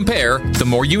more you compare, the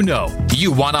more you know.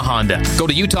 You want a Honda. Go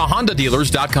to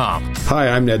UtahHondaDealers.com. Hi,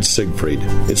 I'm Ned Siegfried.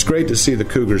 It's great to see the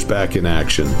Cougars back in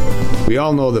action. We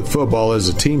all know that football is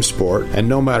a team sport, and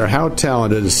no matter how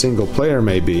talented a single player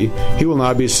may be, he will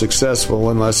not be successful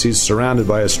unless he's surrounded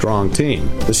by a strong team.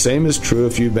 The same is true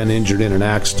if you've been injured in an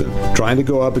accident. Trying to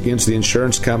go up against the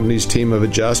insurance company's team of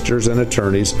adjusters and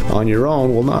attorneys on your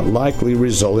own will not likely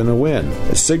result in a win.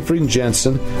 At Siegfried &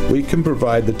 Jensen, we can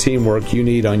provide the teamwork you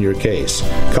need on your case.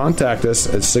 Contact us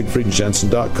at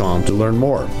siegfriedjensen.com to learn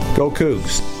more. Go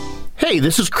Cougs! Hey,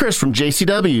 this is Chris from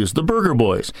JCW's, the Burger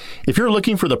Boys. If you're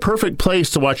looking for the perfect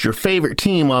place to watch your favorite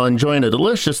team while enjoying a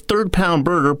delicious third-pound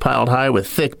burger piled high with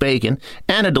thick bacon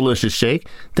and a delicious shake,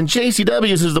 then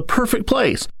JCW's is the perfect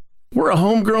place. We're a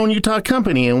homegrown Utah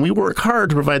company, and we work hard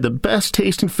to provide the best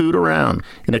tasting food around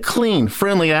in a clean,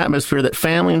 friendly atmosphere that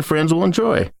family and friends will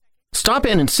enjoy. Stop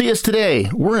in and see us today.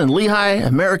 We're in Lehigh,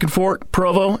 American Fork,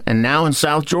 Provo, and now in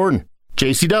South Jordan.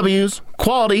 JCW's,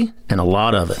 quality, and a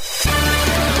lot of it.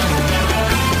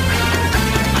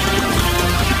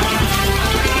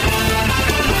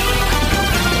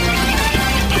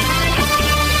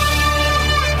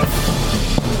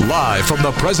 Live from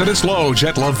the President's Lodge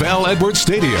at LaVell Edwards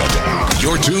Stadium,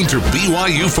 you're tuned to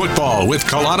BYU football with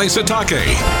Kalani Sitake.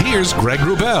 Here's Greg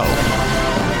Wrubell.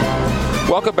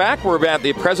 Welcome back. We're at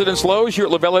the President's Lodge here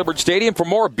at LaVell Edwards Stadium for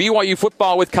more BYU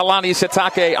football with Kalani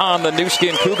Sitake on the new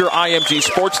Skin Cougar IMG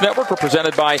Sports Network. We're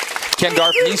presented by Ken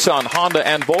Garff, Nissan, Honda,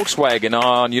 and Volkswagen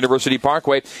on University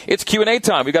Parkway. It's Q&A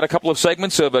time. We've got a couple of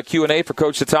segments of Q&A for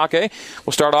Coach Sitake.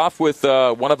 We'll start off with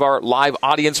one of our live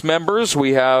audience members.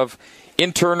 We have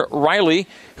intern Riley,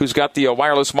 who's got the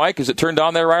wireless mic. Is it turned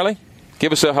on there, Riley?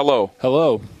 Give us a hello.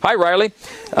 Hello. Hi, Riley.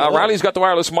 Riley's got the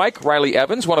wireless mic. Riley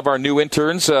Evans, one of our new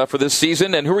interns for this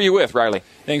season. And who are you with, Riley?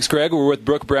 Thanks, Greg. We're with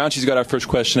Brooke Brown. She's got our first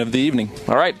question of the evening.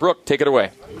 All right, Brooke, take it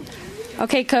away.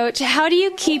 Okay, Coach. How do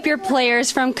you keep your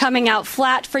players from coming out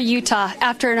flat for Utah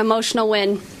after an emotional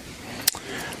win?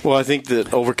 Well, I think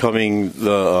that overcoming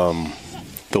the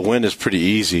win is pretty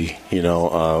easy. You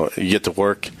know, you get to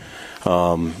work.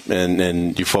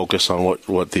 And you focus on what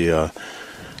the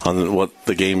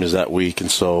game is that week, and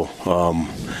so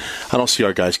I don't see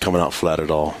our guys coming out flat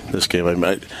at all this game.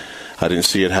 I didn't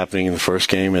see it happening in the first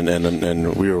game,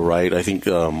 and we were right. I think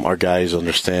our guys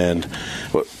understand.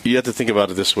 You have to think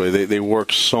about it this way: they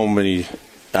work so many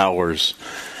hours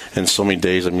and so many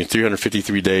days. I mean,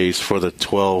 353 days for the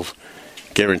 12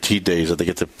 guaranteed days that they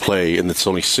get to play, and it's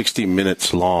only 60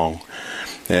 minutes long.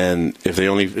 And if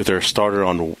they're a starter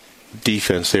on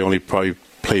defense, they only probably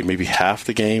play maybe half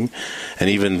the game, and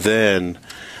even then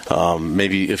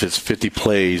maybe if it's 50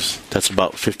 plays, that's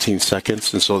about 15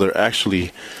 seconds, and so they're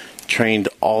actually trained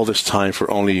all this time for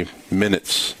only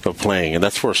minutes of playing, and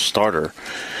that's for a starter.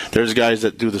 There's guys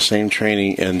that do the same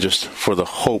training and just for the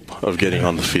hope of getting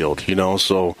on the field, you know.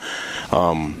 So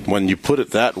when you put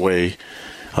it that way,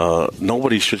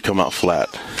 nobody should come out flat.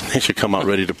 They should come out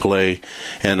ready to play.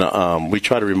 And we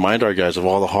try to remind our guys of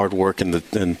all the hard work and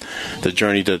the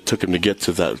journey that took them to get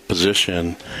to that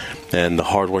position and the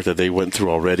hard work that they went through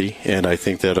already. And I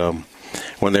think that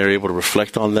when they're able to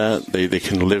reflect on that, they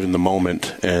can live in the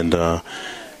moment. And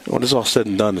when it's all said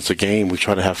and done, it's a game. We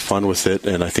try to have fun with it,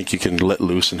 and I think you can let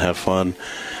loose and have fun,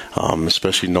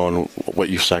 especially knowing what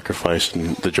you've sacrificed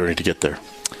and the journey to get there.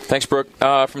 Thanks, Brooke.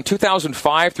 From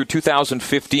 2005 through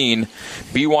 2015,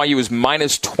 BYU is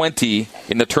minus 20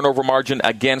 in the turnover margin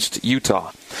against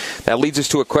Utah. That leads us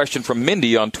to a question from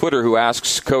Mindy on Twitter, who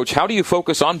asks, Coach, how do you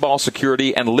focus on ball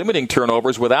security and limiting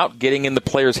turnovers without getting in the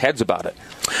players' heads about it?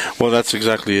 Well, that's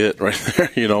exactly it right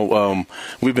there.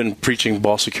 We've been preaching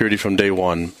ball security from day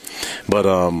one, but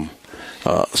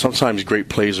sometimes great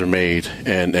plays are made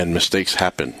and mistakes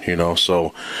happen,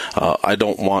 So I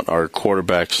don't want our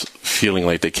quarterbacks feeling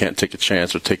like they can't take a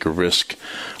chance or take a risk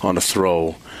on a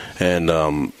throw,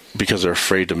 and because they're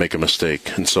afraid to make a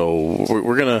mistake. And so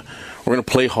we're gonna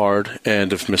play hard,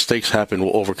 and if mistakes happen,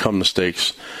 we'll overcome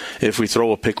mistakes. If we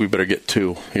throw a pick, we better get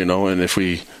 2, and if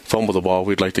we fumble the ball,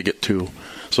 we'd like to get 2.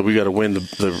 So we got to win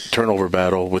the turnover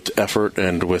battle with effort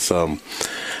and with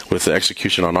the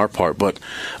execution on our part. But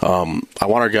I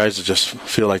want our guys to just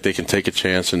feel like they can take a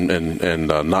chance and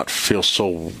not feel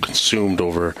so consumed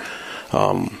over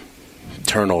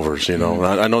turnovers.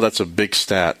 I know that's a big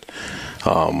stat,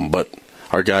 but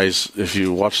our guys, if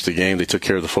you watch the game, they took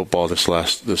care of the football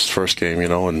this first game.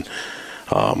 And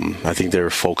I think they were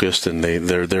focused and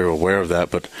they're aware of that.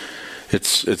 But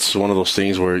it's one of those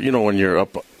things where when you're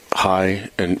up high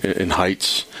and in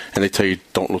heights and they tell you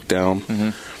don't look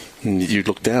down, you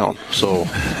look down. So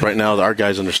right now our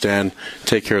guys understand,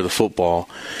 take care of the football,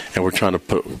 and we're trying to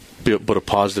put a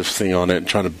positive thing on it and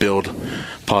trying to build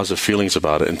positive feelings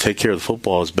about it. And take care of the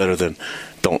football is better than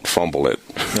don't fumble it.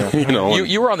 Yeah.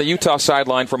 You were on the Utah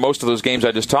sideline for most of those games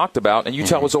I just talked about, and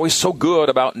Utah was always so good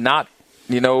about not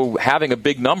having a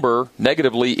big number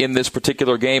negatively in this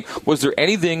particular game. Was there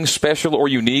anything special or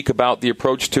unique about the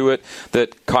approach to it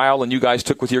that Kyle and you guys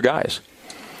took with your guys?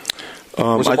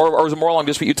 Or was it more along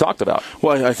just what you talked about?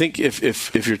 Well, I think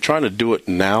if you're trying to do it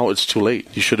now, it's too late.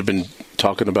 You should have been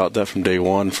talking about that from day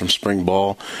one, from spring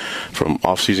ball, from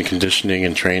off-season conditioning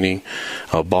and training.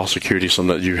 Ball security is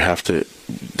something that you have to.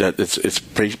 That it's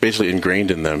basically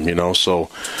ingrained in them, So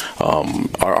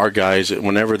our guys,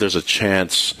 whenever there's a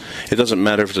chance, it doesn't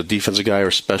matter if it's a defensive guy or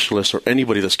a specialist or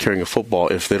anybody that's carrying a football.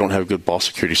 If they don't have good ball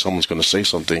security, someone's going to say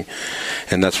something,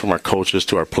 and that's from our coaches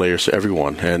to our players to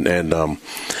everyone. And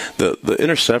the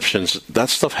interceptions, that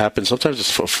stuff happens. Sometimes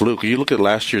it's a fluke. You look at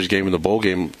last year's game in the bowl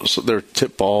game. So there are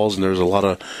tip balls and there's a lot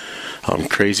of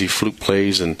crazy fluke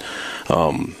plays, and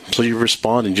so you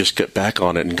respond and just get back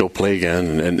on it and go play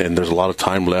again, and there's a lot of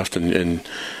time left, and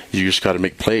you just got to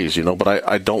make plays, But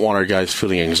I don't want our guys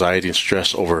feeling anxiety and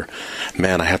stress over,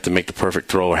 man, I have to make the perfect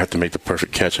throw, I have to make the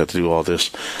perfect catch, I have to do all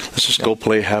this. Let's just go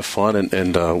play, have fun,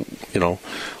 and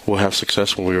we'll have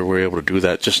success when we're able to do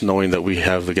that, just knowing that we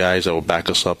have the guys that will back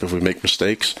us up if we make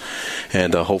mistakes,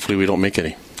 and hopefully we don't make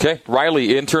any. Okay,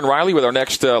 intern Riley with our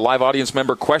next live audience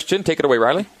member question. Take it away,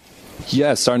 Riley.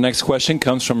 Yes, our next question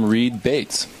comes from Reed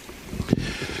Bates.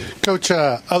 Coach,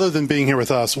 other than being here with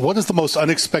us, what is the most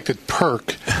unexpected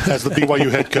perk as the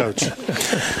BYU head coach?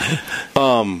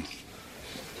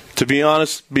 To be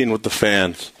honest, being with the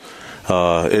fans,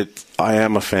 I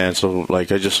am a fan, so I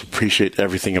just appreciate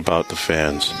everything about the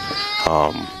fans.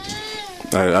 I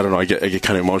don't know, I get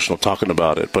kind of emotional talking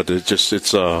about it, but it's just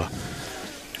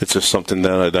something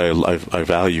that I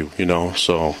value,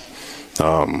 So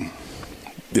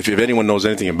if anyone knows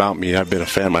anything about me, I've been a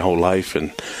fan my whole life,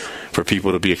 and for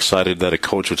people to be excited that a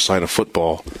coach would sign a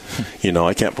football,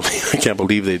 I can't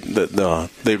believe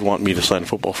they'd want me to sign a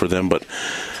football for them. But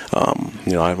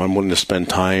I'm willing to spend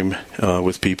time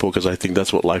with people because I think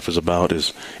that's what life is about,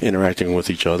 is interacting with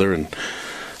each other, and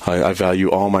I value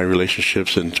all my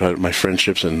relationships and my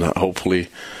friendships, and hopefully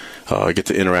I get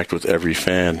to interact with every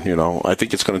fan. I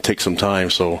think it's going to take some time,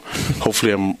 so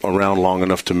hopefully I'm around long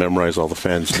enough to memorize all the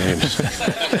fans' names.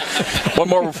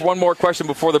 One more question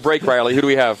before the break, Riley. Who do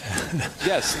we have?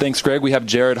 Yes, thanks, Greg. We have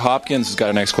Jared Hopkins who's got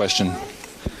our next question.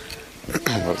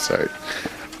 Oh, sorry.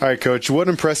 All right, Coach, what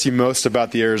impressed you most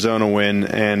about the Arizona win,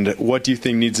 and what do you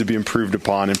think needs to be improved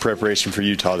upon in preparation for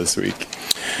Utah this week?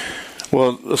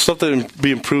 Well, the stuff that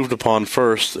be improved upon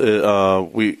first, I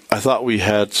thought we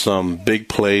had some big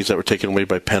plays that were taken away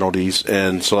by penalties,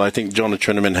 and so I think Jonah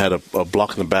Trinnaman had a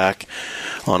block in the back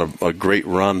on a great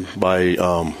run by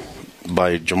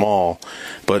by Jamal,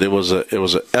 but it was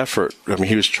an effort. I mean,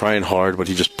 he was trying hard, but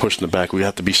he just pushed in the back. We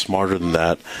have to be smarter than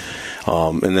that.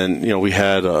 And then, we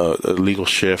had a legal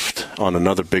shift on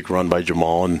another big run by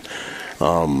Jamal, and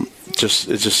it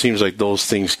just seems like those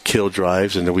things kill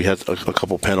drives, and then we had a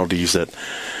couple penalties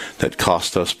that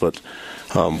cost us. But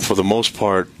for the most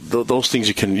part, those things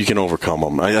you can overcome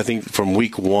them. I think from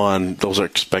week one, those are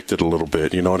expected a little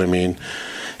bit. You know what I mean?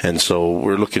 And so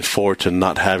we're looking forward to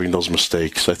not having those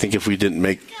mistakes. I think if we didn't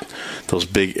make those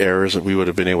big errors, we would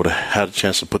have been able to have a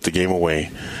chance to put the game away.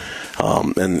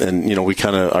 And we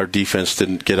our defense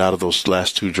didn't get out of those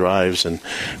last two drives, and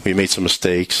we made some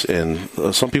mistakes. And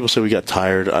some people say we got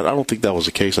tired. I don't think that was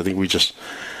the case. I think we just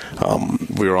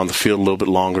we were on the field a little bit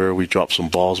longer. We dropped some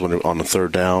balls on the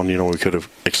third down. We could have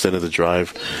extended the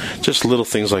drive. Just little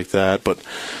things like that, but.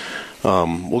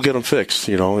 We'll get them fixed.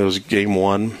 It was game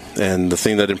one, and the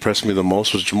thing that impressed me the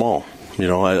most was Jamal.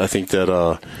 I think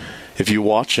that if you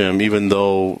watch him, even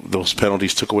though those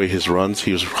penalties took away his runs,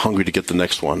 he was hungry to get the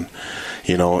next one.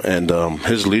 And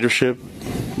his leadership,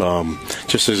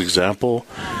 just his example,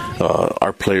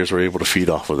 our players were able to feed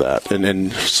off of that.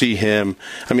 And see him,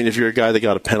 if you're a guy that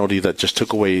got a penalty that just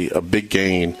took away a big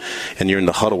gain, and you're in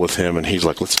the huddle with him, and he's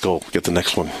like, let's go, get the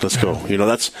next one, let's go.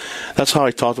 That's how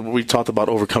we talked about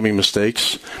overcoming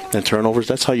mistakes and turnovers.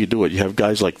 That's how you do it. You have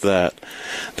guys like that,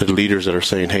 the leaders that are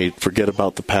saying, hey, forget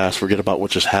about the past, forget about what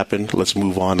just happened, let's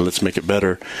move on, and let's make it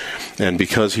better. And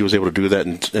because he was able to do that,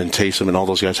 and Taysom and all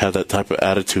those guys have that type of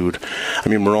attitude.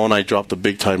 Moroni dropped a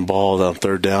big-time ball on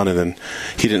third down, and then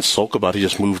he didn't sulk about it. He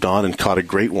just moved on and caught a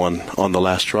great one on the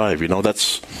last drive.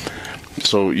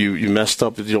 So you messed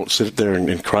up. You don't sit there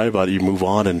and cry about it. You move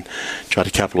on and try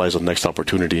to capitalize on the next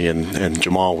opportunity. And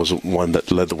Jamal was one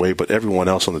that led the way, but everyone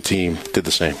else on the team did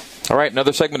the same. All right,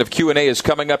 another segment of Q&A is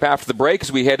coming up after the break.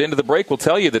 As we head into the break, we'll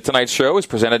tell you that tonight's show is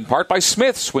presented in part by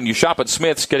Smith's. When you shop at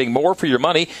Smith's, getting more for your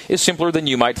money is simpler than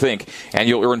you might think. And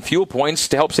you'll earn fuel points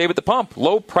to help save at the pump.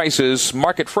 Low prices,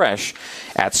 market fresh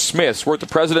at Smith's. We're at the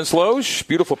President's Loge,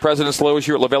 beautiful President's Loge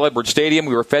here at LaVell Edwards Stadium.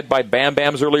 We were fed by Bam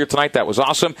Bams earlier tonight. That was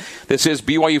awesome. This is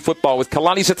BYU Football with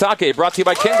Kalani Sitake, brought to you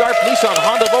by Ken Garff, Nissan,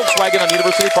 Honda, Volkswagen on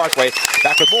University Parkway.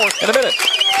 Back with more in a minute.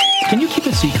 Can you keep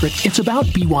it secret? It's about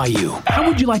BYU. How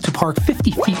would you like to park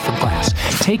 50 feet from class?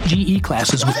 Take GE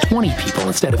classes with 20 people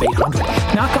instead of 800.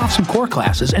 Knock off some core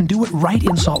classes and do it right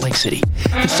in Salt Lake City.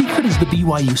 The secret is the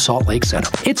BYU Salt Lake Center.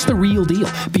 It's the real deal.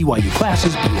 BYU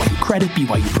classes, BYU credit,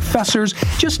 BYU professors,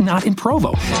 just not in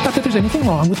Provo. Not that there's anything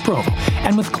wrong with Provo.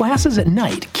 And with classes at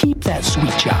night, keep that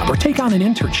sweet job or take on an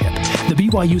internship. The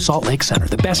BYU Salt Lake Center,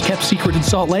 the best kept secret in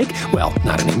Salt Lake? Well,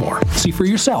 not anymore. See for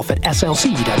yourself at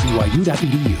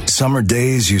slc.byu.edu. Summer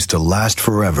days used to last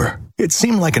forever. It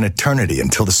seemed like an eternity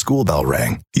until the school bell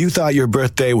rang. You thought your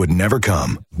birthday would never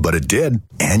come, but it did,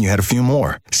 and you had a few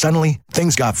more. Suddenly,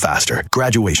 things got faster.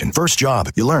 Graduation, first job,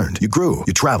 you learned, you grew,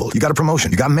 you traveled, you got a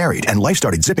promotion, you got married, and life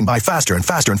started zipping by faster and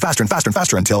faster and faster and faster and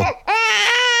faster until...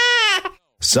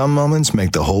 Some moments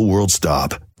make the whole world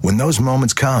stop. When those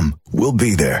moments come, we'll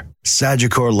be there.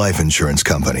 Sagicor Life Insurance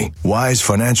Company. Wise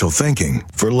financial thinking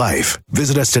for life.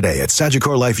 Visit us today at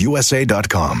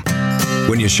SagicorLifeUSA.com.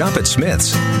 When you shop at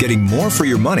Smith's, getting more for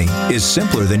your money is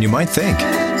simpler than you might think.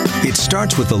 It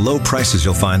starts with the low prices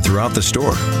you'll find throughout the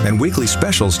store and weekly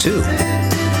specials too.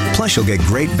 Plus, you'll get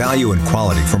great value and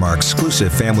quality from our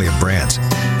exclusive family of brands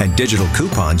and digital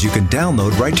coupons you can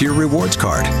download right to your rewards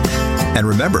card. And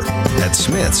remember, at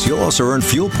Smith's, you'll also earn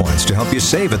fuel points to help you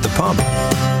save at the pump.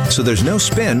 So there's no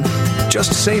spin,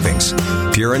 just savings.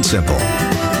 Pure and simple.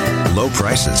 Low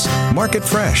prices. Market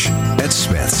fresh at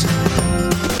Smith's.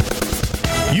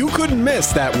 You couldn't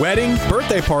miss that wedding,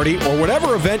 birthday party, or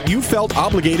whatever event you felt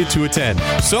obligated to attend.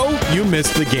 So you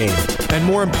missed the game. And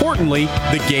more importantly,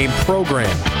 the game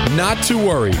program. Not to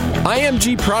worry.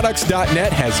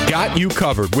 IMGProducts.net has got you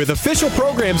covered with official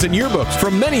programs and yearbooks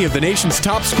from many of the nation's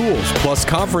top schools, plus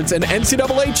conference and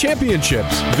NCAA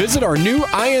championships. Visit our new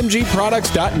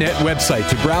IMGProducts.net website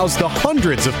to browse the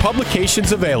hundreds of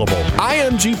publications available.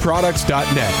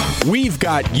 IMGProducts.net. We've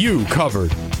got you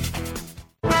covered.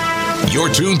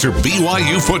 You're tuned to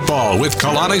BYU Football with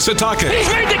Kalani Sitake.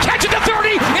 He's made the catch at the 30.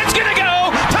 It's going to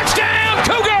go. Touchdown,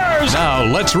 Cougars! Now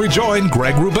let's rejoin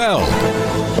Greg Wrubell.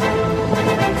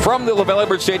 From the LaVell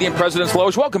Edwards Stadium President's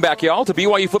Loge, welcome back, y'all, to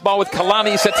BYU Football with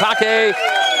Kalani Sitake.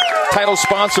 Title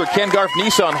sponsor, Ken Garff,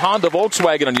 Nissan, Honda,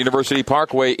 Volkswagen on University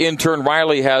Parkway. Intern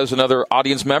Riley has another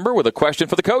audience member with a question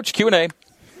for the coach. Q&A.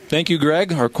 Thank you,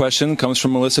 Greg. Our question comes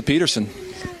from Melissa Peterson.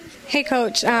 Hey,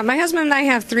 Coach. My husband and I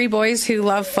have 3 boys who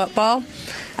love football.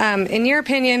 In your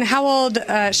opinion, how old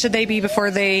should they be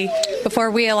before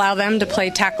we allow them to play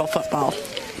tackle football?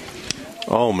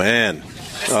 Oh, man.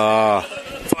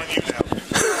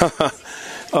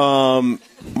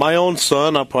 My own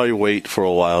son, I'll probably wait for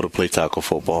a while to play tackle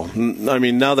football. I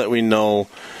mean, now that we know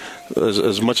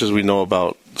as much as we know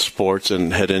about sports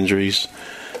and head injuries,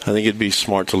 I think it'd be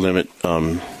smart to limit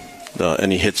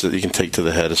any hits that you can take to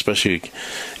the head, especially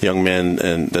young men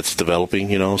and that's developing,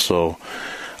 So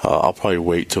I'll probably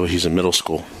wait till he's in middle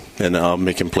school, and I'll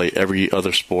make him play every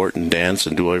other sport and dance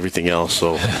and do everything else.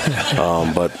 So,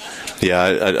 but yeah,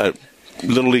 I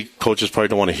Little League coaches probably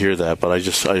don't want to hear that, but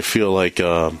I feel like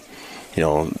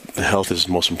health is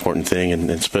the most important thing, and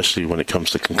especially when it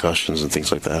comes to concussions and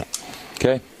things like that.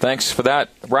 Okay, thanks for that,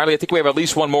 Riley. I think we have at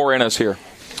least one more in us here.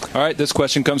 All right, this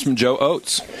question comes from Joe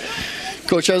Oates.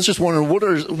 Coach, I was just wondering, what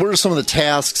are some of the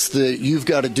tasks that you've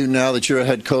got to do now that you're a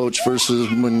head coach versus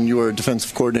when you were a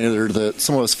defensive coordinator that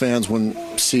some of us fans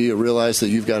wouldn't see or realize that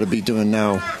you've got to be doing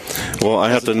now? Well,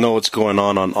 I have to know what's going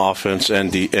on offense and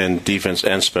defense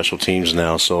and special teams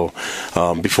now. So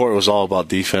before it was all about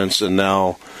defense, and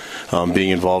now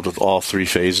being involved with all three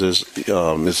phases,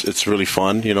 it's really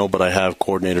fun, but I have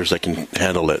coordinators that can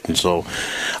handle it. And so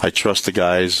I trust the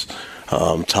guys,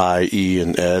 Ty, E,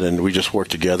 and Ed, and we just work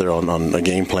together on a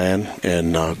game plan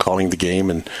and calling the game,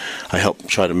 and I help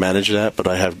try to manage that, but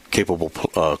I have capable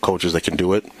coaches that can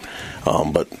do it.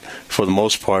 But for the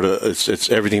most part, it's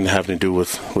everything having to do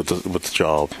with the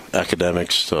job,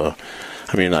 academics. I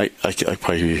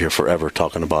probably be here forever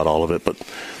talking about all of it, but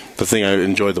the thing I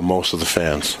enjoy the most is the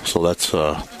fans. So that's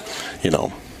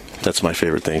that's my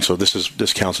favorite thing. So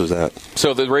this counts as that.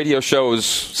 So the radio show is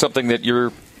something that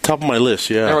you're top of my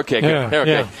list, yeah. Okay, good. Yeah,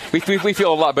 okay. yeah. We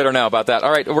feel a lot better now about that.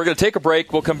 All right, we're going to take a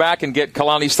break. We'll come back and get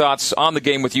Kalani's thoughts on the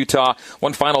game with Utah.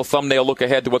 One final thumbnail look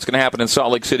ahead to what's going to happen in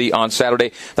Salt Lake City on Saturday.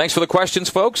 Thanks for the questions,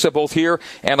 folks, both here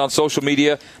and on social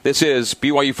media. This is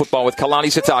BYU Football with Kalani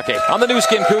Sitake on the new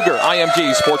Skin Cougar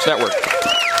IMG Sports Network.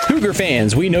 Cougar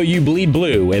fans, we know you bleed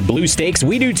blue. At Blue Stakes,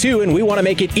 we do too, and we want to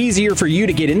make it easier for you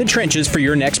to get in the trenches for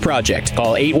your next project.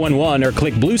 Call 811 or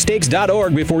click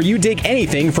bluestakes.org before you dig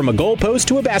anything from a goalpost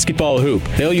to a basketball hoop.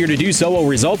 Failure to do so will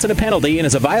result in a penalty and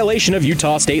is a violation of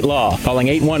Utah state law. Calling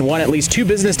 811 at least 2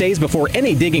 business days before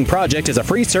any digging project is a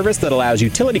free service that allows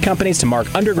utility companies to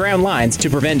mark underground lines to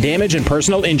prevent damage and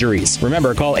personal injuries.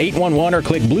 Remember, call 811 or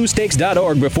click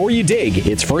bluestakes.org before you dig.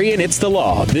 It's free and it's the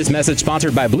law. This message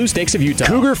sponsored by Blue Stakes of Utah.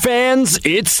 Cougar fans,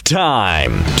 it's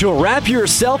time to wrap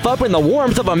yourself up in the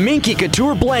warmth of a Minky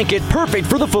Couture blanket perfect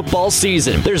for the football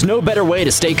season. There's no better way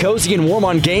to stay cozy and warm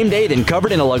on game day than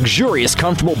covered in a luxurious,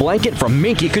 comfortable blanket from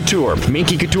Minky Couture.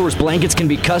 Minky Couture's blankets can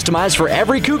be customized for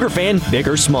every Cougar fan, big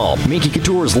or small. Minky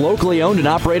Couture is locally owned and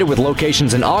operated with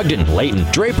locations in Ogden, Layton,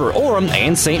 Draper, Orem,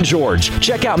 and St. George.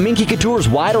 Check out Minky Couture's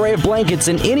wide array of blankets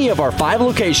in any of our 5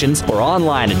 locations or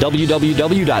online at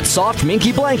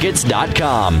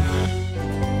www.softminkyblankets.com.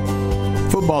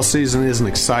 Football season is an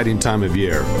exciting time of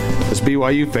year. As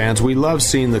BYU fans, we love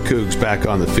seeing the Cougs back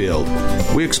on the field.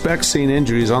 We expect seeing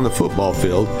injuries on the football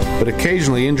field, but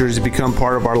occasionally injuries become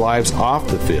part of our lives off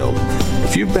the field.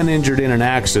 If you've been injured in an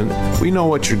accident, we know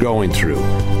what you're going through.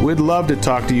 We'd love to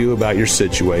talk to you about your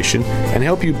situation and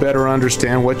help you better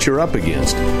understand what you're up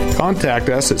against. Contact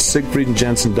us at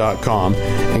SiegfriedandJensen.com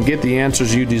and get the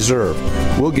answers you deserve.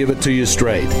 We'll give it to you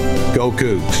straight. Go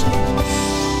Cougs.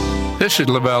 This is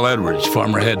Lavelle Edwards,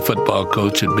 former head football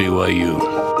coach at BYU.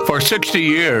 For 60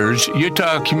 years,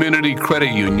 Utah Community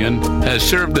Credit Union has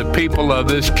served the people of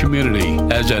this community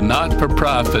as a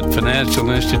not-for-profit financial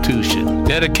institution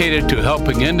dedicated to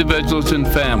helping individuals and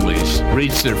families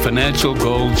reach their financial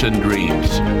goals and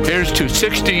dreams. Here's to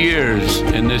 60 years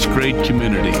in this great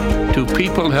community, to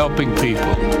people helping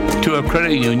people, to a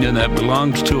credit union that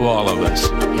belongs to all of us.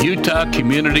 Utah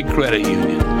Community Credit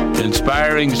Union,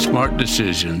 inspiring smart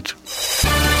decisions.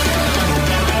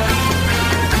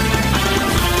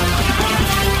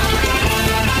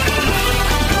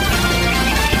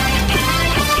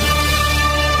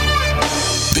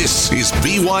 This is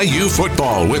BYU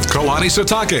Football with Kalani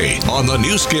Sitake on the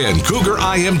new Skin Cougar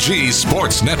IMG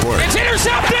Sports Network. It's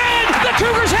intercepted! The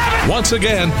Cougars have it! Once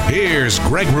again, here's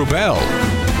Greg Wrubell.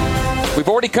 We've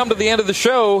already come to the end of the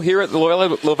show here at the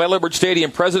Lavelle Edwards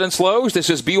Stadium, President's Loge. This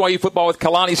is BYU Football with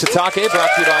Kalani Sitake, brought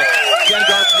to you by Ken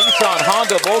Garff, Nissan,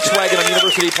 Honda, Volkswagen on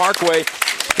University Parkway.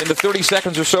 In the 30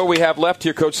 seconds or so we have left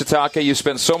here, Coach Sitake, you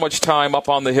spent so much time up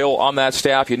on the Hill on that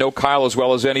staff. You know Kyle as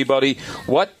well as anybody.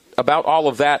 What about all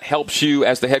of that helps you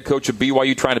as the head coach of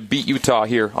BYU trying to beat Utah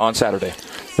here on Saturday?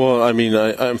 Well, I mean,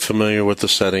 I'm familiar with the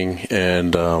setting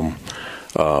and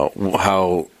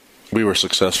how we were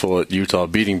successful at Utah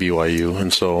beating BYU,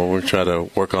 and so we're trying to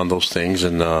work on those things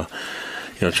and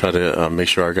try to make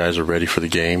sure our guys are ready for the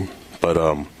game. But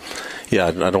yeah,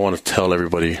 I don't want to tell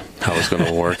everybody how it's going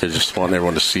to work. I just want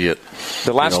everyone to see it.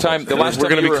 The last time we're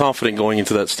going to be confident going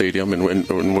into that stadium, and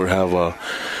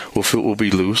we'll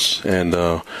be loose, and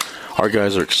our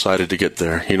guys are excited to get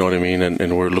there. You know what I mean?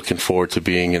 And we're looking forward to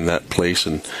being in that place,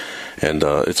 and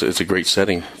it's a great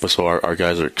setting. So our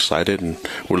guys are excited, and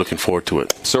we're looking forward to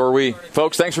it. So are we.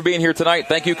 Folks, thanks for being here tonight.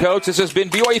 Thank you, Coach. This has been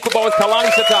BYU Football with Kalani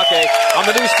Sitake on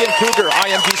the new Skin Cougar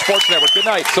IMG Sports Network. Good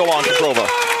night. So long from Provo.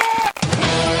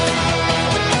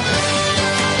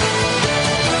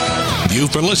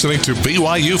 You've been listening to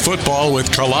BYU Football with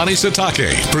Kalani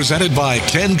Sitake, presented by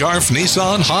Ken Garff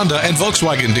Nissan, Honda, and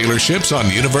Volkswagen dealerships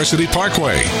on University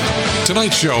Parkway.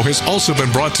 Tonight's show has also been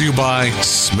brought to you by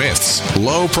Smith's.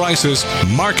 Low prices,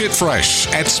 market fresh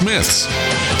at Smith's.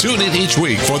 Tune in each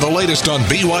week for the latest on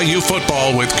BYU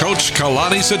Football with Coach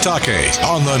Kalani Sitake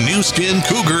on the new Skin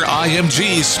Cougar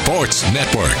IMG Sports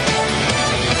Network.